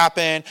make it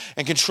happen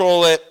and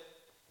control it,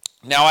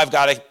 now I've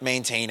got to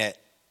maintain it.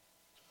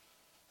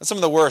 That's some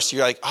of the worst.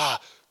 You're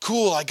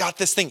cool, I got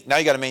this thing. Now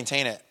you got to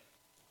maintain it.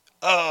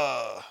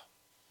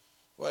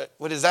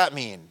 What does that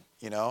mean?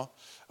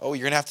 Oh,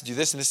 you're going to have to do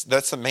this and this.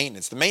 That's the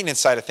maintenance. The maintenance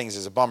side of things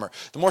is a bummer.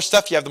 The more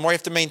stuff you have, the more you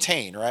have to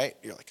maintain, right?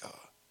 You're got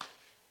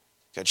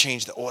to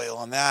change the oil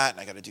on that, and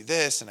I got to do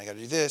this, and I got to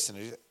do this, and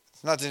I do that.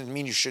 That doesn't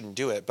mean you shouldn't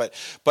do it, but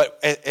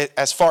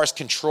as far as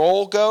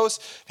control goes,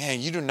 man,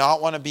 you do not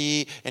want to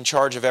be in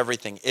charge of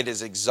everything. It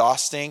is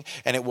exhausting,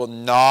 and it will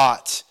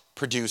not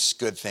produce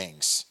good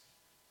things.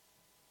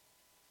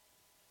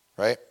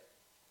 Right?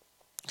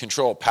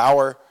 Control,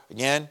 power.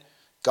 Again,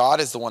 God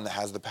is the one that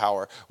has the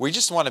power. We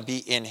just want to be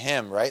in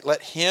him, right?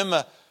 Let him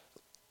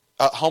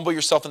humble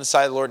yourself in the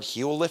sight of the Lord, and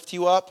he will lift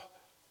you up.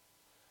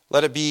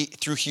 Let it be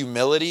through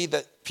humility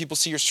that people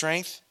see your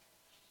strength.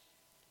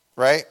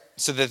 Right?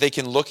 So that they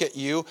can look at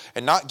you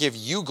and not give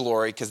you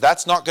glory, because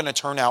that's not going to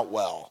turn out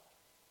well.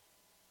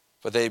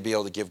 But they'd be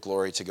able to give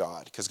glory to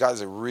God. Because God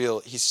is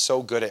he's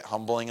so good at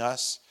humbling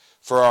us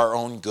for our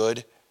own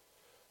good,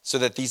 so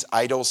that these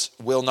idols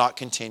will not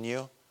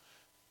continue.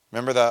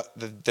 Remember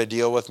the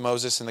deal with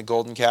Moses and the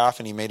golden calf,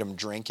 and he made him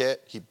drink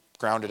it? He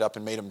ground it up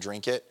and made him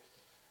drink it.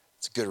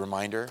 It's a good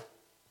reminder.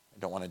 I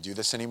don't want to do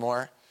this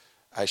anymore.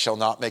 I shall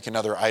not make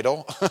another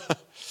idol.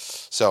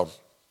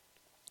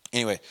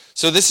 Anyway,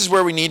 so this is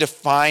where we need to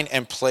find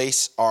and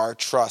place our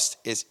trust,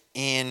 is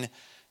in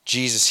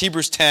Jesus.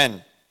 Hebrews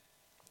 10,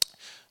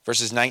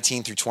 verses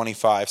 19 through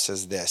 25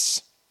 says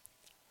this.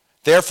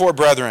 Therefore,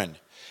 brethren,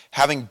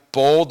 having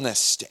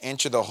boldness to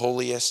enter the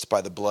holiest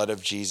by the blood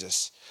of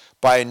Jesus,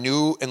 by a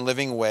new and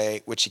living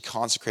way which he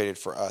consecrated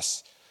for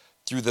us,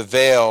 through the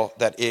veil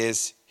that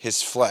is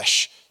his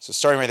flesh. So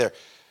starting right there.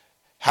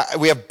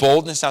 We have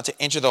boldness now to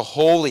enter the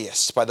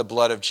holiest by the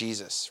blood of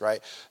Jesus,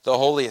 right? The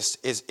holiest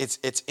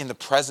it's in the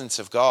presence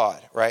of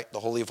God, right? The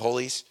Holy of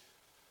Holies.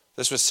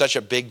 This was such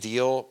a big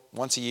deal.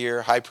 Once a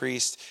year, high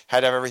priest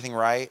had to have everything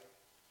right.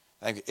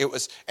 Like it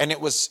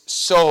was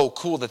so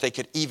cool that they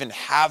could even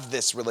have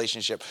this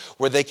relationship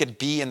where they could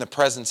be in the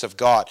presence of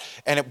God.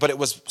 But it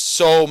was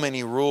so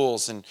many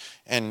rules, and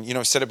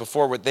I said it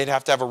before, where they'd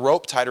have to have a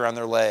rope tied around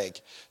their leg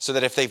so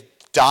that if they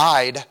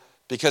died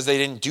because they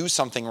didn't do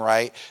something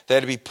right, they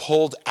had to be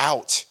pulled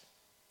out.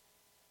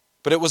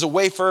 But it was a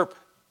way for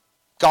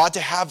God to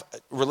have a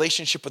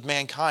relationship with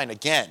mankind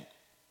again.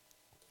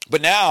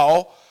 But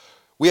now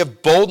we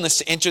have boldness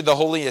to enter the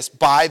holiest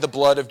by the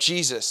blood of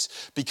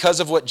Jesus. Because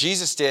of what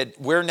Jesus did,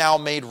 we're now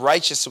made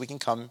righteous so we can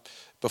come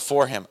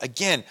before him.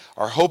 Again,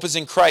 our hope is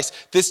in Christ.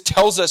 This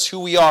tells us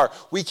who we are.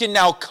 We can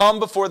now come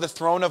before the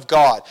throne of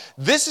God.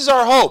 This is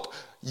our hope.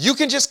 You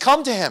can just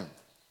come to him.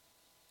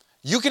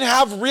 You can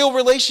have real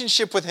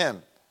relationship with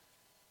him.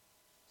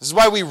 This is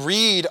why we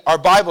read our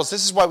Bibles.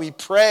 This is why we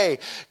pray.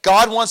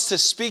 God wants to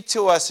speak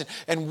to us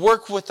and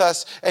work with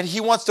us, and he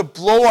wants to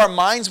blow our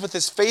minds with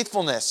his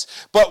faithfulness.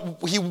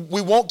 But we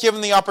won't give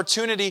him the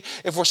opportunity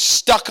if we're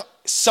stuck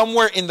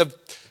somewhere in the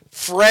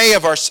fray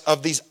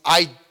of these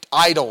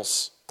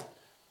idols.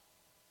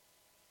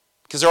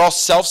 Because they're all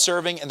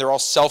self-serving and they're all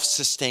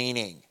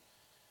self-sustaining.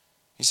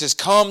 He says,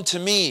 come to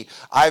me.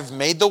 I've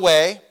made the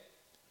way,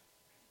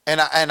 and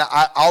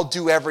I'll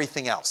do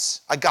everything else.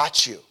 I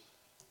got you.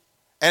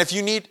 And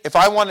if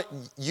I want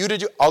you to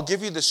do, I'll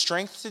give you the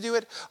strength to do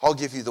it. I'll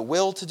give you the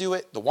will to do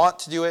it, the want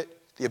to do it,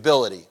 the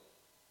ability.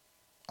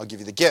 I'll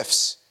give you the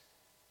gifts.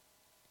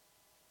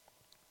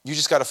 You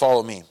just got to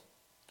follow me.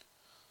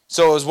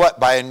 So it was what?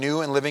 By a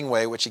new and living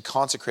way, which he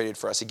consecrated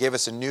for us. He gave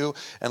us a new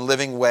and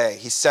living way.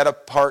 He set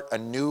apart a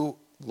new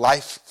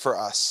life for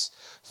us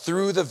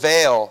through the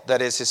veil that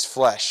is his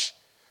flesh,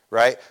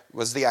 right?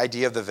 Was the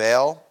idea of the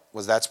veil?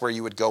 That's where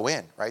you would go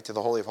in, right, to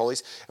the Holy of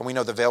Holies. And we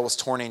know the veil was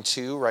torn in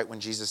two, right, when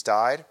Jesus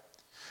died.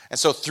 And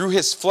so through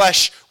his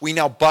flesh, we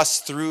now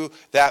bust through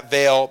that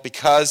veil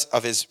because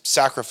of his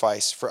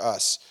sacrifice for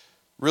us.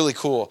 Really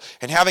cool.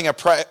 And having a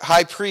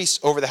high priest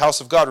over the house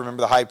of God.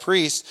 Remember, the high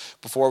priest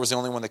before was the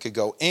only one that could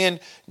go in.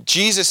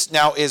 Jesus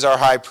now is our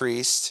high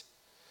priest.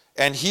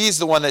 And he's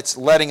the one that's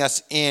letting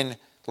us in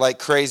like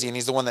crazy. And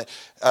he's the one that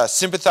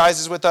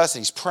sympathizes with us. And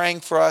he's praying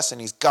for us. And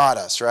he's got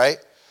us, right?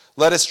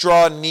 Let us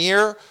draw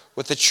near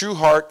with a true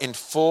heart in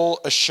full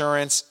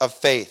assurance of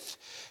faith,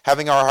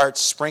 having our hearts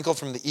sprinkled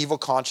from the evil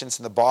conscience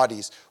and our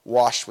bodies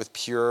washed with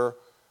pure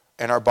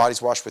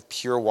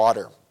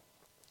water.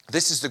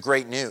 This is the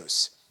great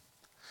news.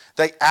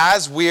 That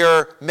as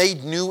we're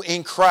made new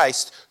in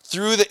Christ,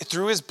 through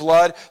his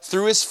blood,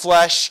 through his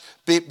flesh,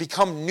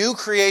 become new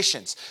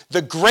creations.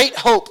 The great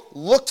hope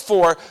looked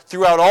for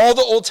throughout all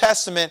the Old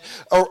Testament,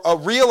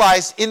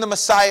 realized in the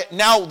Messiah,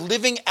 now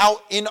living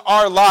out in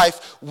our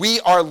life, we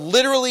are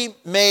literally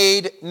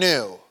made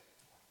new.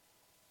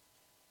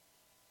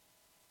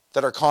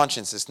 That our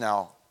conscience has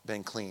now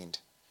been cleaned.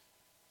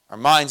 Our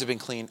minds have been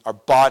cleaned. Our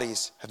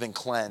bodies have been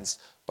cleansed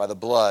by the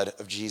blood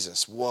of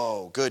Jesus.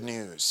 Whoa, good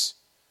news.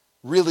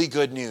 Really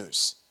good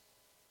news.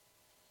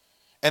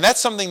 And that's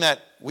something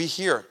that we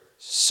hear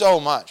so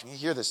much. We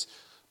hear this,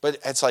 but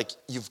it's like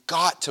you've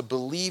got to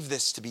believe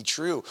this to be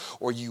true,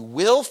 or you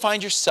will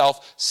find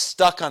yourself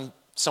stuck on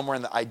somewhere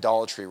in the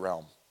idolatry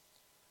realm.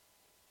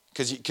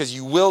 Because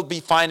you will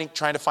be trying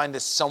to find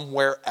this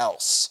somewhere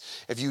else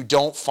if you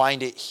don't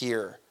find it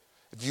here.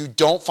 If you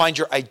don't find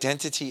your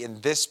identity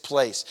in this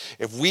place,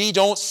 if we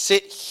don't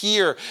sit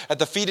here at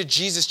the feet of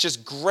Jesus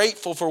just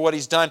grateful for what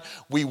he's done,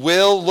 we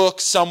will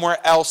look somewhere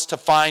else to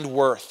find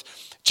worth.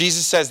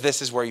 Jesus says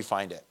this is where you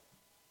find it.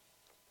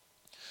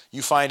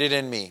 You find it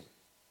in me.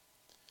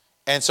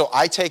 And so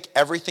I take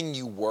everything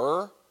you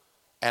were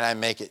and I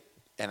make it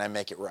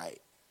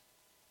right.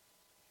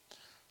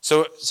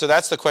 So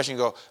that's the question. You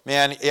go,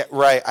 man,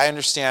 right, I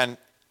understand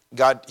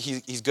God,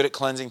 he's good at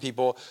cleansing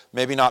people,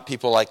 maybe not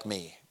people like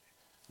me.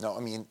 No, I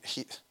mean,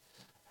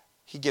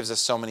 he gives us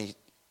so many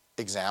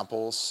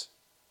examples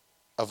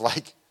of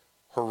like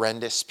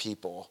horrendous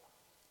people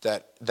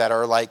that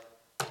are like,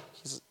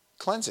 he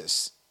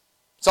cleanses.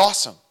 It's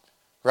awesome,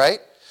 right?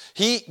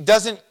 He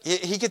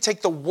could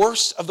take the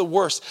worst of the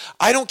worst.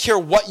 I don't care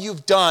what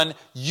you've done,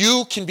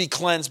 you can be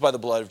cleansed by the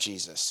blood of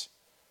Jesus.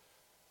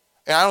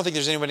 And I don't think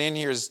there's anybody in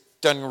here who's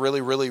done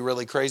really, really,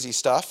 really crazy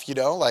stuff,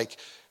 like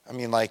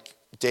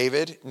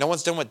David. No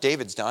one's done what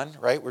David's done,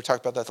 right? We were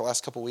talking about that the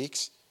last couple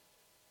weeks,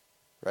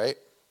 right?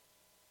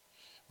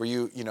 Where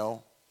you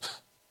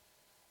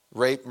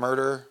rape,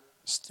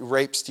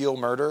 steal,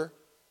 murder.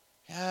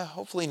 Yeah,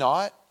 hopefully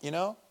not,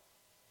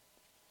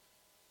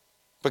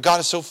 But God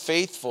is so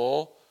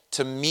faithful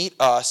to meet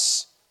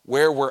us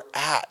where we're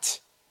at.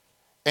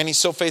 And he's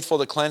so faithful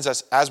to cleanse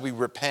us as we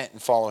repent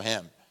and follow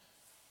him.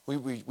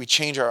 We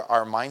change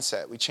our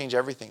mindset. We change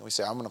everything. We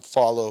say, I'm going to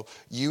follow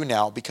you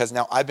now because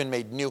now I've been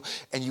made new.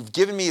 And you've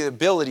given me the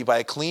ability by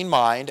a clean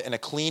mind and a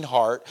clean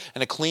heart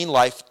and a clean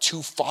life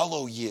to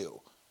follow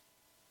you.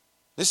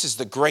 This is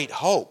the great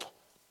hope.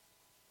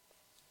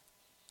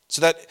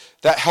 So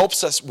that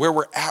helps us where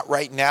we're at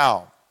right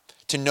now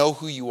to know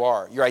who you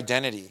are, your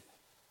identity.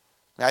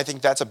 And I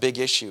think that's a big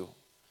issue.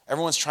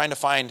 Everyone's trying to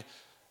find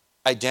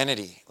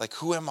identity. Like,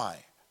 who am I?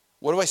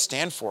 What do I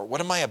stand for?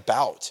 What am I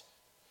about?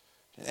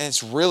 And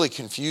it's really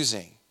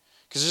confusing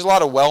because there's a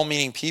lot of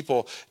well-meaning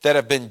people that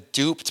have been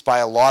duped by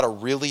a lot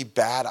of really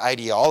bad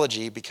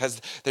ideology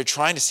because they're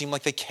trying to seem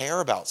like they care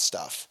about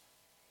stuff.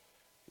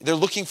 They're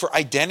looking for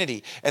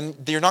identity, and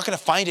they're not going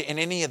to find it in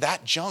any of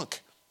that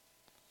junk.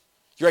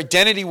 Your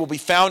identity will be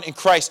found in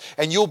Christ,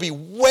 and you'll be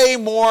of way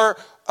more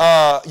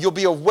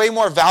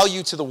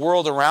value to the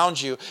world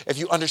around you if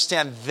you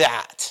understand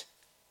that.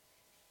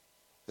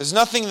 There's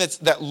nothing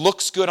that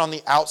looks good on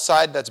the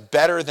outside that's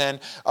better than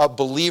a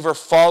believer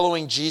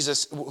following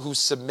Jesus who's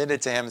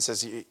submitted to him and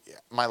says,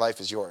 my life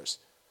is yours.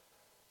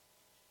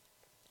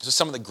 So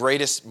some of the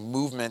greatest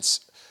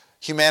movements,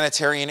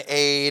 humanitarian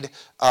aid,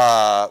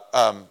 all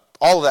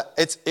of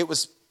that, it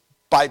was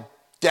by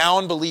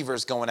down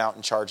believers going out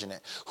and charging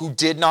it, who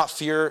did not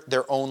fear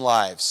their own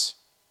lives.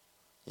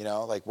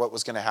 Like what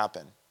was going to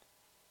happen.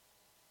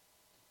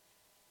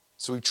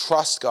 So we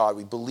trust God,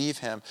 we believe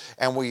him,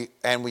 and we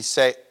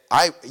say,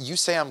 you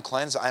say I'm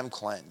cleansed, I am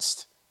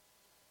cleansed.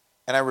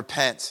 And I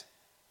repent.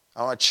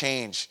 I want to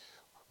change.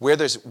 Where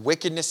there's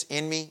wickedness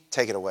in me,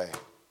 take it away.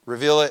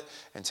 Reveal it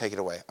and take it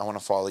away. I want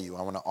to follow you.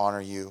 I want to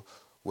honor you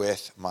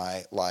with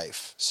my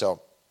life.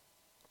 So,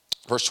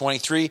 verse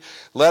 23,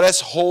 let us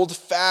hold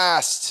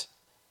fast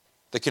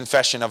the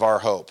confession of our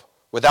hope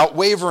without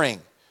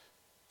wavering,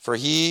 for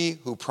he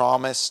who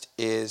promised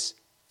is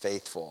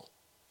faithful.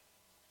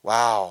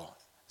 Wow.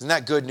 Isn't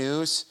that good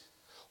news?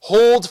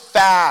 Hold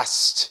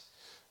fast.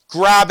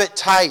 Grab it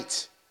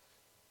tight.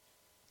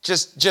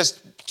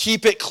 Just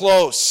keep it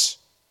close.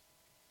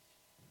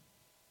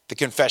 The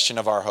confession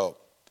of our hope.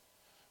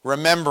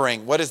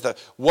 Remembering, what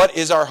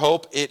is our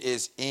hope? It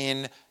is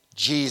in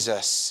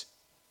Jesus.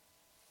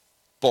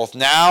 Both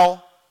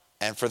now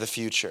and for the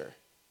future.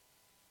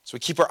 So we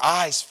keep our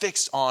eyes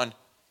fixed on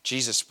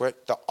Jesus,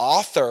 the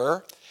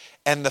author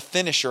and the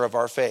finisher of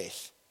our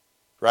faith.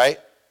 Right?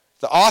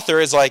 The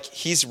author is like,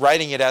 he's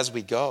writing it as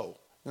we go.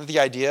 Isn't that the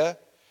idea?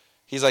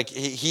 He's like,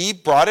 he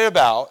brought it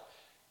about.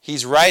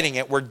 He's writing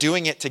it. We're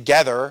doing it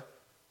together.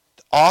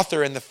 The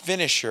author and the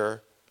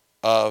finisher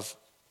of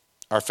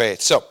our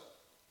faith. So,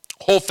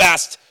 hold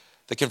fast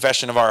the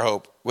confession of our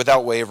hope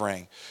without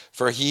wavering.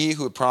 For he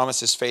who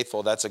promised is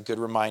faithful. That's a good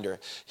reminder.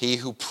 He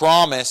who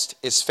promised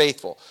is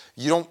faithful.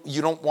 You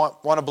don't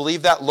want to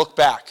believe that? Look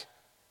back.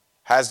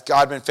 Has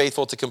God been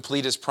faithful to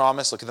complete his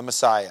promise? Look at the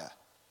Messiah.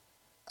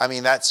 I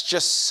mean, that's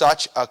just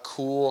such a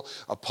cool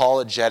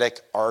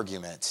apologetic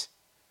argument.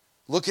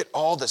 Look at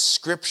all the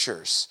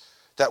scriptures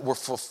that were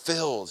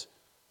fulfilled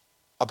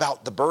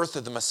about the birth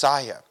of the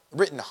Messiah,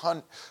 written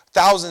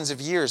thousands of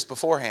years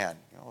beforehand,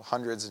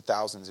 hundreds of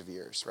thousands of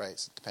years,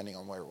 right? Depending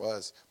on where it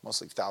was,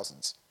 mostly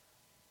thousands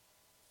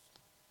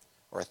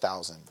or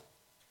 1,000.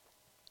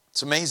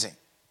 It's amazing,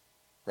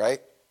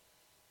 right?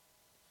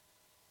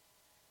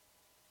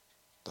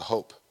 The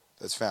hope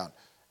that's found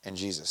in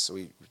Jesus. So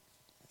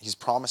he's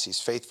promised, he's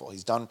faithful.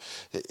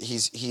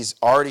 He's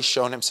already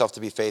shown himself to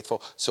be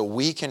faithful, so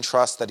we can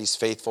trust that he's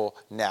faithful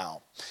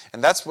now.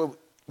 And that's what,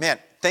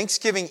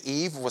 Thanksgiving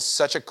Eve was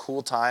such a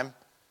cool time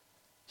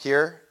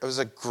here. It was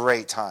a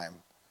great time.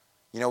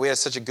 We had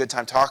such a good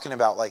time talking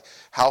about like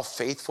how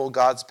faithful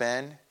God's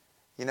been,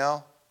 and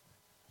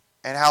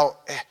how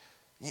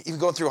even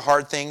going through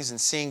hard things and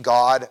seeing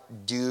God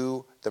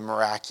do the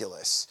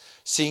miraculous,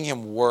 seeing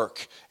him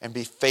work and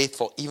be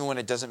faithful even when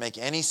it doesn't make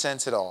any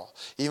sense at all,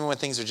 even when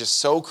things are just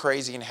so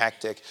crazy and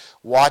hectic,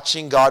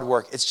 watching God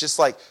work. It's just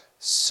like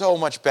so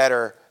much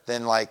better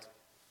than like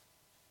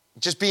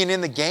just being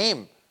in the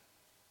game.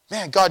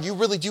 Man, God, you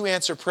really do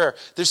answer prayer.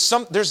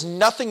 There's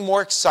nothing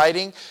more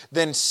exciting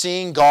than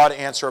seeing God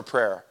answer a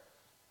prayer.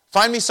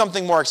 Find me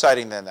something more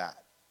exciting than that.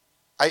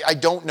 I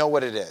don't know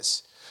what it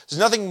is. There's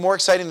nothing more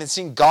exciting than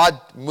seeing God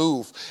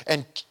move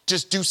and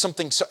just do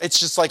something. So it's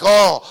just like,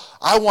 oh,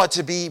 I want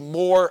to be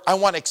more. I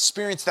want to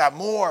experience that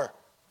more.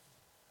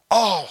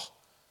 Oh,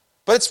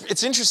 but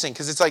it's interesting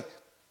because it's like,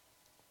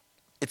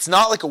 it's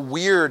not like a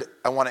weird,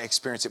 I want to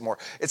experience it more.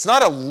 It's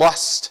not a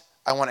lust,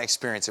 I want to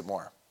experience it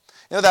more.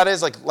 That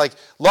is like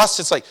lust.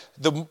 It's like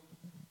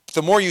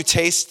the more you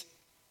taste,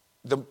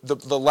 the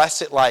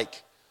less it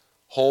like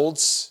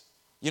holds.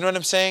 You know what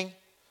I'm saying?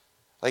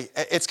 Like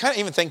it's kind of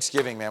even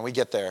Thanksgiving, man. We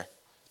get there.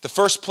 The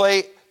first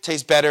plate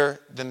tastes better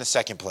than the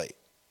second plate.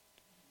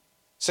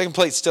 Second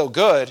plate's still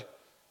good,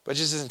 but it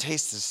just doesn't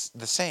taste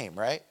the same,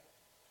 right?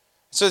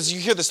 So as you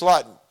hear this a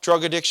lot,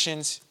 drug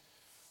addictions,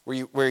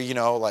 a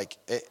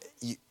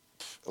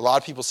lot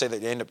of people say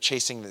that they end up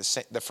chasing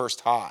the first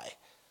high.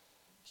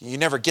 You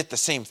never get the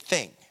same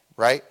thing,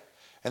 right?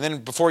 And then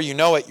before you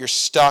know it, you're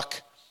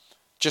stuck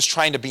just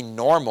trying to be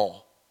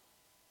normal.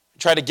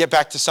 Try to get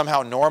back to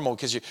somehow normal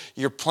because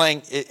you're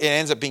playing, it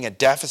ends up being a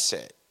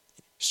deficit.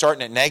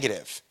 Starting at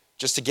negative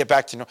just to get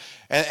back to normal.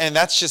 And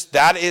that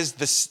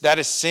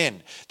is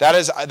sin.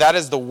 That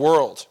is the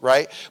world,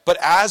 right? But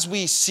as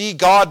we see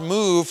God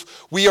move,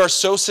 we are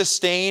so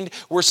sustained,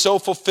 we're so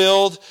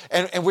fulfilled,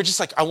 and we're just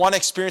like, I want to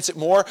experience it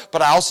more,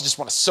 but I also just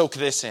want to soak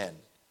this in.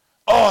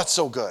 Oh, it's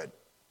so good.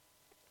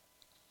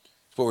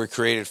 What we're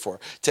created for,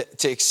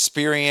 to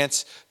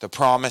experience the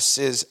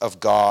promises of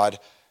God,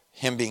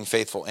 him being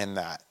faithful in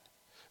that.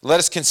 Let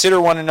us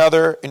consider one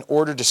another in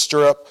order to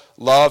stir up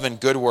love and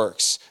good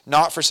works,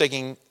 not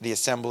forsaking the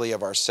assembly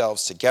of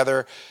ourselves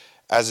together,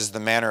 as is the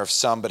manner of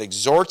some, but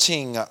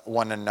exhorting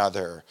one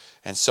another,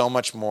 and so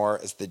much more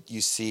as you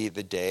see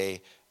the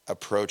day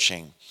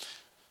approaching.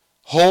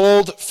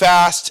 Hold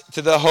fast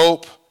to the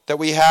hope that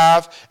we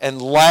have,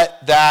 and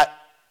let that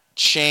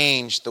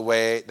change the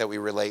way that we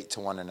relate to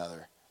one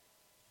another.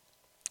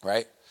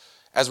 Right?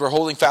 As we're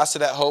holding fast to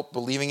that hope,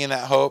 believing in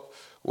that hope,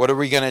 what are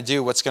we going to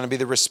do? What's going to be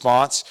the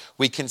response?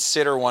 We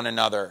consider one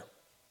another.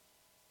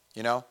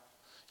 You know?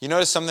 You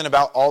notice something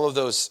about all of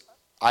those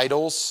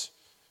idols,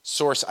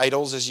 source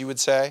idols, as you would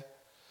say?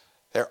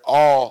 They're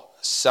all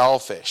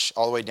selfish,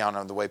 all the way down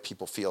on the way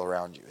people feel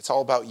around you. It's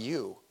all about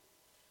you.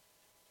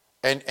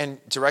 And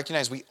to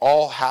recognize we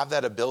all have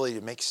that ability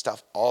to make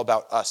stuff all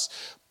about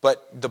us.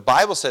 But the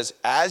Bible says,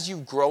 as you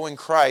grow in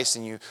Christ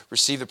and you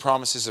receive the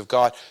promises of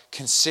God,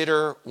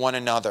 consider one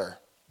another.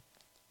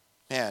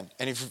 Man,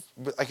 and if,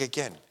 like,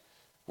 again,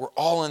 we're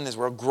all in this,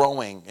 we're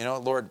growing, you know,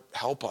 Lord,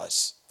 help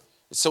us.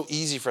 It's so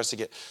easy for us to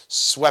get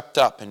swept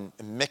up and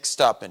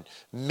mixed up and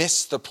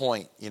miss the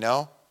point, you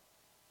know?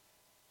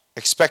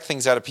 Expect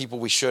things out of people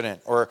we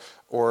shouldn't,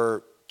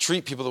 or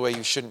treat people the way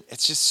you shouldn't.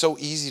 It's just so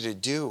easy to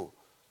do.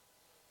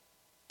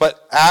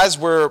 But as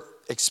we're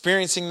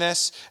experiencing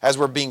this, as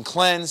we're being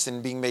cleansed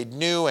and being made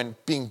new and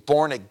being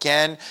born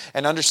again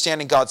and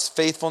understanding God's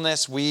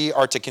faithfulness, we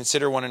are to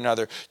consider one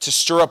another, to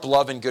stir up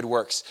love and good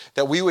works,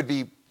 that we would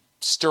be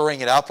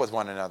stirring it up with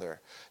one another,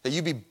 that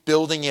you'd be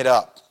building it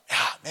up.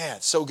 Ah, man,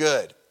 it's so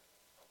good.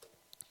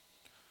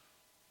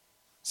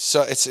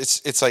 So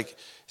it's like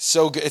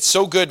so good. It's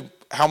so good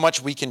how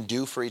much we can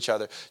do for each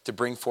other to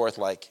bring forth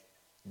like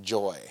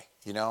joy,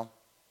 you know?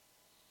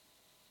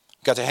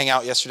 Got to hang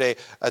out yesterday.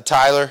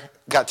 Tyler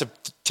got to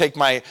take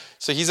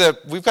so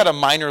we've got a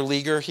minor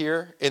leaguer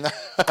here in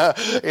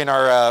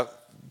our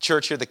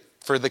church here.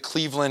 For the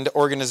Cleveland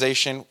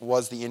organization,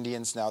 was the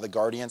Indians, now the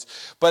Guardians.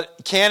 But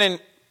Cannon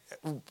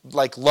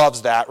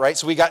loves that, right?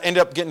 So we ended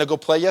up getting to go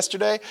play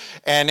yesterday,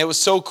 and it was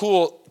so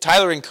cool.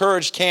 Tyler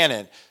encouraged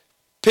Cannon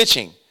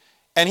pitching,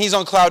 and he's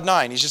on cloud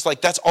nine. He's just like,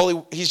 that's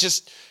all he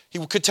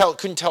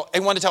couldn't tell. He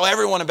wanted to tell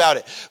everyone about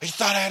it. He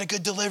thought I had a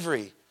good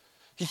delivery.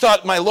 He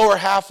thought my lower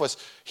half was,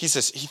 he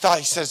says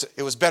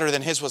it was better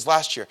than his was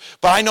last year.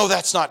 But I know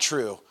that's not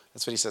true.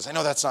 That's what he says. I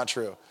know that's not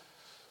true.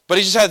 But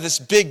he just had this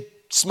big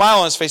smile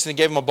on his face, and they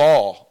gave him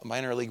a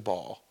minor league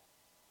ball.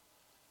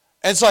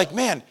 And it's like,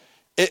 man,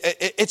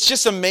 it's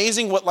just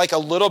amazing what like a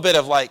little bit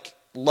of like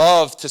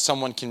love to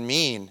someone can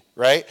mean,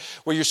 right?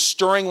 Where you're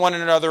stirring one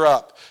another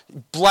up,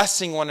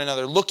 blessing one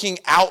another, looking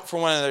out for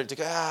one another to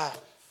go,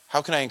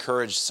 how can I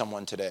encourage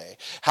someone today?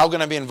 How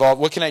can I be involved?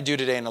 What can I do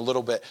today in a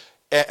little bit?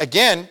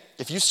 Again,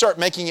 if you start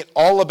making it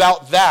all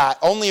about that,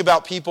 only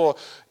about people,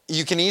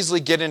 you can easily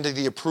get into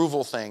the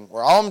approval thing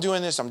where I'm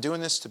doing this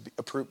to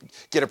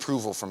get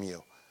approval from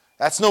you.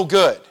 That's no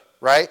good,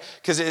 right?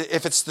 Because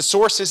if the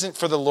source isn't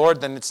for the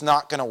Lord, then it's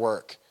not going to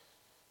work.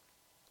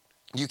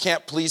 You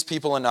can't please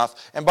people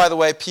enough. And by the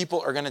way,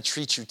 people are going to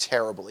treat you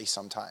terribly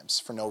sometimes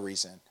for no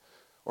reason.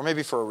 Or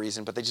maybe for a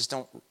reason, but they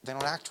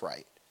don't act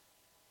right.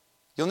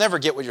 You'll never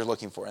get what you're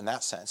looking for in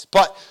that sense.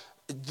 But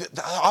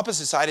the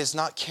opposite side is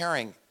not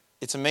caring.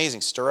 It's amazing.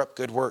 Stir up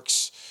good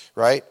works,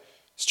 right?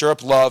 Stir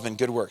up love and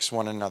good works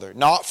one another.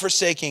 Not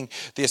forsaking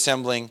the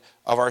assembling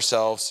of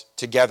ourselves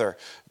together.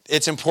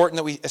 It's important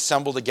that we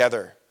assemble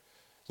together.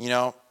 You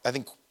know, I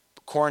think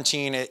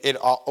quarantine, it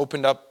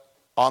opened up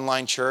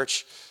online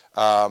church,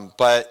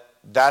 but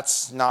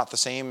that's not the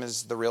same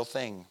as the real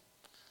thing,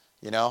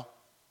 you know?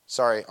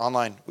 Sorry,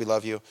 online, we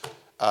love you.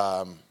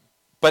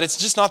 But it's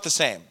just not the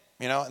same,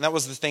 you know? And that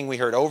was the thing we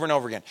heard over and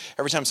over again.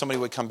 Every time somebody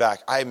would come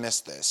back, I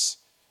missed this.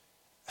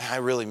 I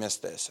really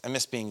missed this. I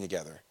miss being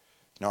together.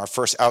 You know, our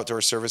first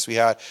outdoor service we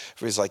had,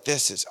 it was like,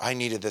 I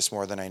needed this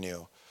more than I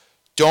knew.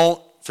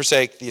 Don't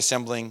forsake the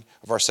assembling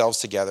of ourselves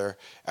together,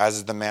 as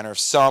is the manner of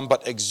some,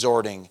 but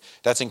exhorting.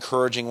 That's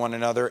encouraging one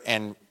another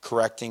and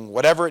correcting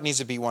whatever it needs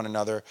to be one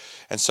another,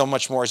 and so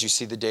much more as you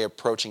see the day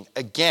approaching.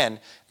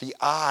 Again, the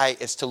eye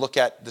is to look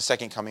at the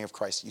second coming of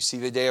Christ. You see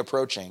the day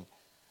approaching.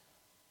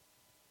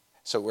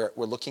 So we're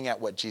looking at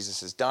what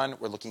Jesus has done.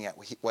 We're looking at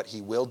what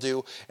he will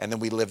do. And then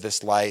we live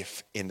this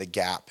life in the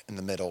gap, in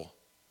the middle.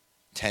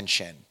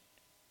 Tension.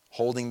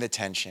 Holding the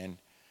tension,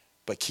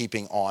 but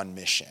keeping on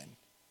mission.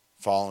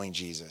 Following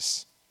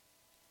Jesus.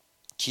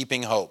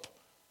 Keeping hope.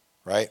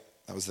 Right?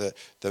 That was the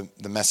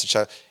message.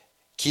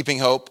 Keeping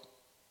hope.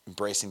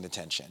 Embracing the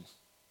tension.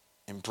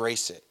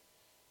 Embrace it.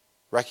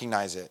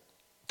 Recognize it.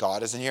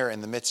 God isn't here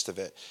in the midst of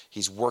it.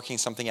 He's working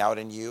something out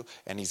in you,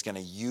 and he's going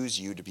to use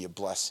you to be a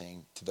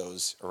blessing to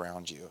those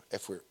around you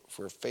if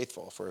we're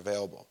faithful, if we're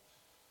available.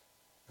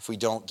 If we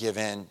don't give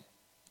in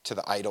to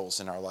the idols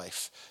in our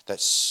life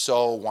that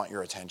so want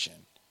your attention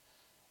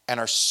and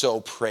are so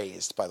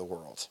praised by the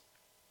world.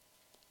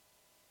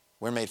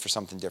 We're made for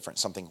something different,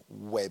 something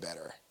way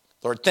better.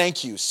 Lord,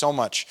 thank you so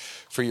much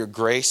for your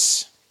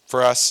grace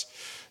for us,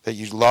 that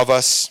you love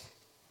us.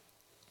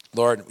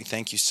 Lord, we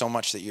thank you so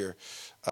much that you're